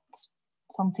projects,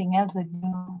 something else that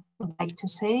you would like to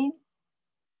say.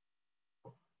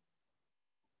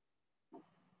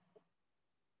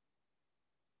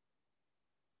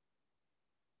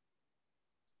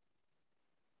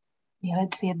 Yeah,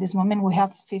 let's see, at this moment we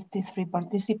have 53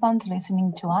 participants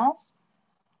listening to us.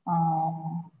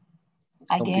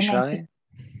 Don't be shy.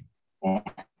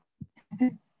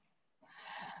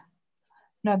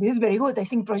 No, this is very good. I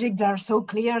think projects are so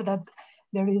clear that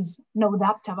there is no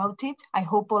doubt about it. I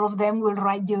hope all of them will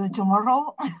write you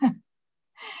tomorrow.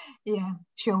 Yeah,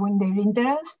 showing their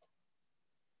interest.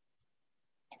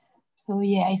 So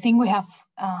yeah, I think we have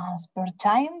spare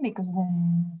time because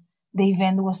the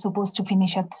event was supposed to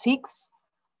finish at 6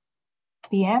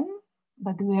 p.m.,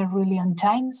 but we are really on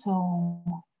time, so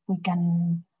we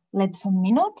can let some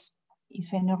minutes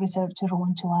if any researcher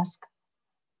wants to ask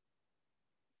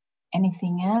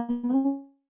anything else.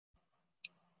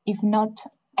 If not,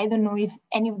 I don't know if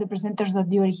any of the presenters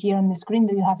that you are here on the screen,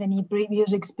 do you have any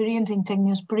previous experience in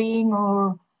Tecniospring,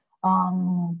 or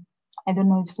I don't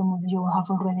know if some of you have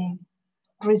already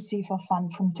received a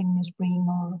fund from Tecniospring,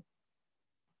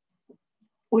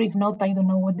 or if not, I don't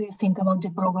know, what do you think about the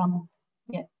program?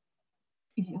 Yeah,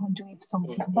 if you want to give some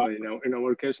feedback. Well, in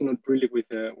our case, not really with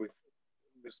the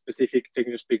specific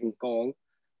Tecniospring call,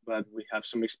 but we have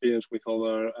some experience with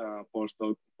other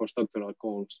postdoctoral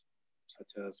calls,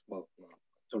 such as, well,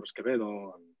 Torres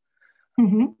Quevedo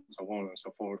and so on and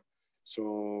so forth.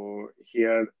 So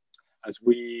here, as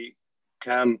we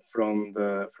come from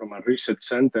a research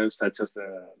center, such as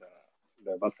the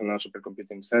Barcelona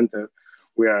Supercomputing Center,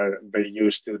 we are very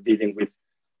used to dealing with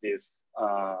this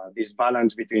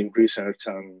balance between research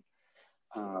and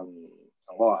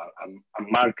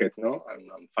market, no,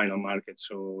 and final market.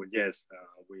 So yes,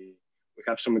 we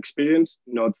have some experience,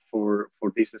 not for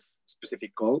this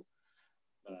specific goal,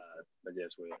 but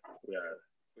yes, we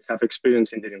have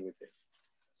experience in dealing with it.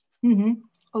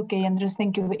 Okay, Andres,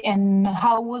 thank you. And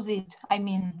how was it? I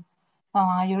mean,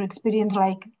 your experience,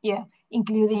 like, yeah,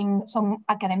 including some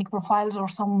academic profiles or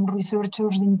some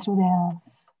researchers into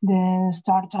the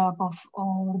startup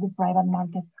or the private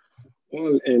market?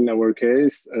 Well, in our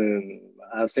case,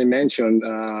 as I mentioned,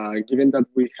 given that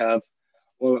we have,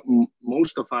 well,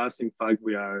 most of us, in fact,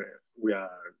 we are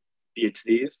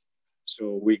PhDs,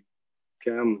 so we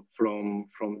come from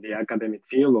the academic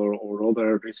field or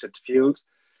other research fields.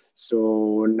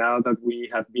 So now that we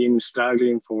have been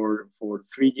struggling for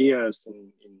 3 years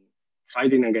in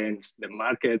fighting against the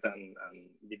market and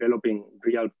developing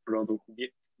real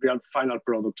final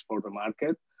products for the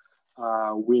market,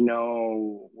 we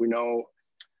know well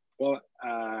what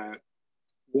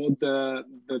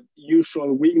the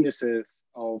usual weaknesses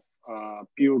of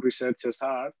pure researchers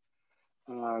are.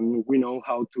 We know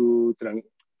how to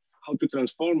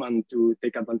transform and to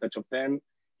take advantage of them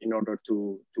in order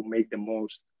to make the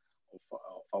most of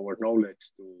our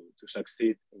knowledge to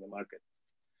succeed in the market.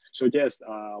 So yes,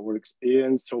 our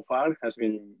experience so far has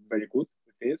been very good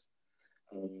with this.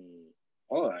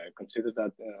 Well, I consider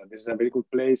that this is a very good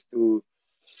place to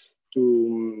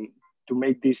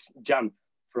make this jump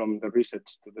from the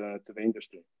research to the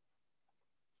industry.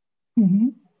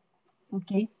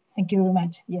 Okay, thank you very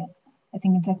much. Yeah, I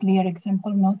think it's a clear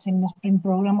example, not in the Spring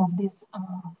program, of this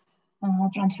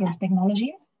transfer of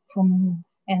technology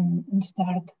and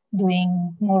start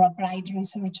doing more applied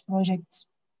research projects.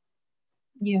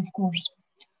 Yeah, of course.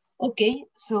 Okay,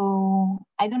 so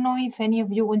I don't know if any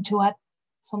of you want to add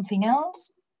something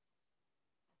else.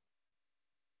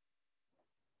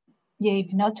 Yeah,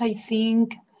 if not, I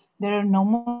think there are no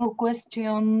more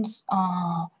questions.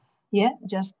 Yeah,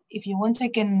 just if you want, I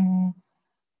can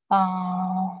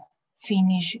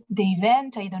finish the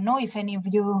event. I don't know if any of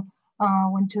you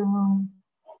want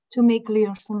to make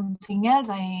clear something else.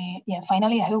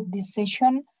 Finally, I hope this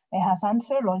session has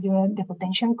answered all the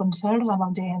potential concerns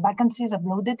about the vacancies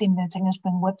uploaded in the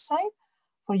Tecniospring website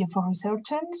for you for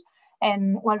researchers.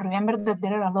 And well, remember that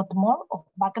there are a lot more of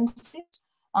vacancies.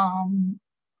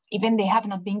 Even they have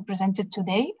not been presented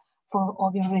today for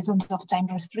obvious reasons of time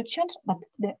restrictions, but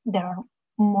there are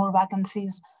more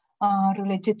vacancies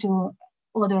related to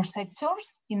other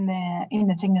sectors in the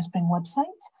Tecniospring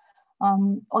website.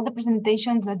 All the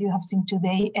presentations that you have seen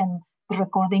today and the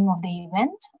recording of the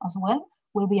event as well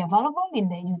will be available in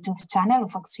the YouTube channel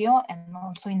of Sessió and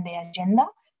also in the agenda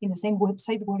in the same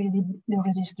website where you did the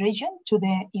registration to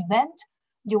the event.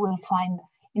 You will find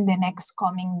in the next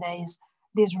coming days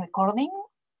this recording.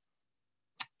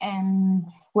 And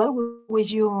well, we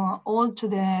wish you all, to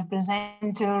the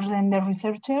presenters and the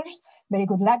researchers, very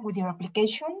good luck with your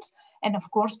applications. And of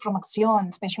course, from Sessió and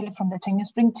especially from the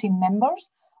Tecniospring team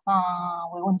members,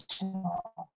 we want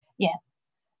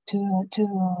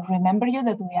to remember you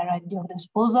that we are at your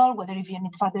disposal, whether if you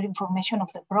need further information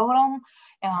of the program,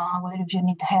 whether if you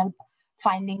need help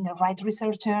finding the right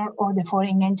researcher or the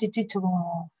foreign entity to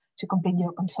complete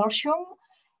your consortium.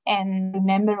 And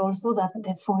remember also that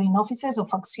the foreign offices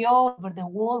of Sessió over the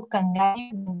world can guide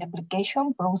you in the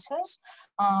application process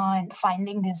and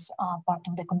finding this part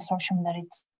of the consortium that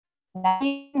it's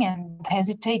lacking, and don't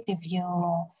hesitate if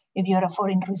you're a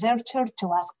foreign researcher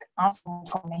to ask us for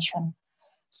information.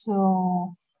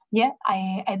 So yeah,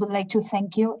 I would like to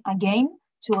thank you again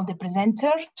to all the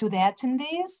presenters, to the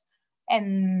attendees,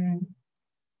 and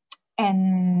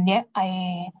yeah,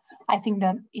 I think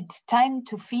that it's time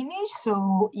to finish.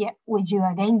 So yeah, wish you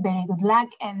again very good luck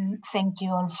and thank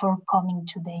you all for coming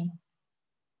today.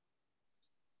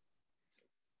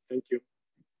 Thank you.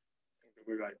 Thank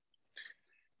you. Bye-bye.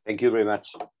 Thank you very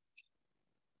much.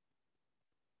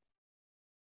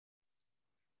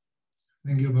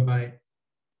 Thank you. Bye-bye.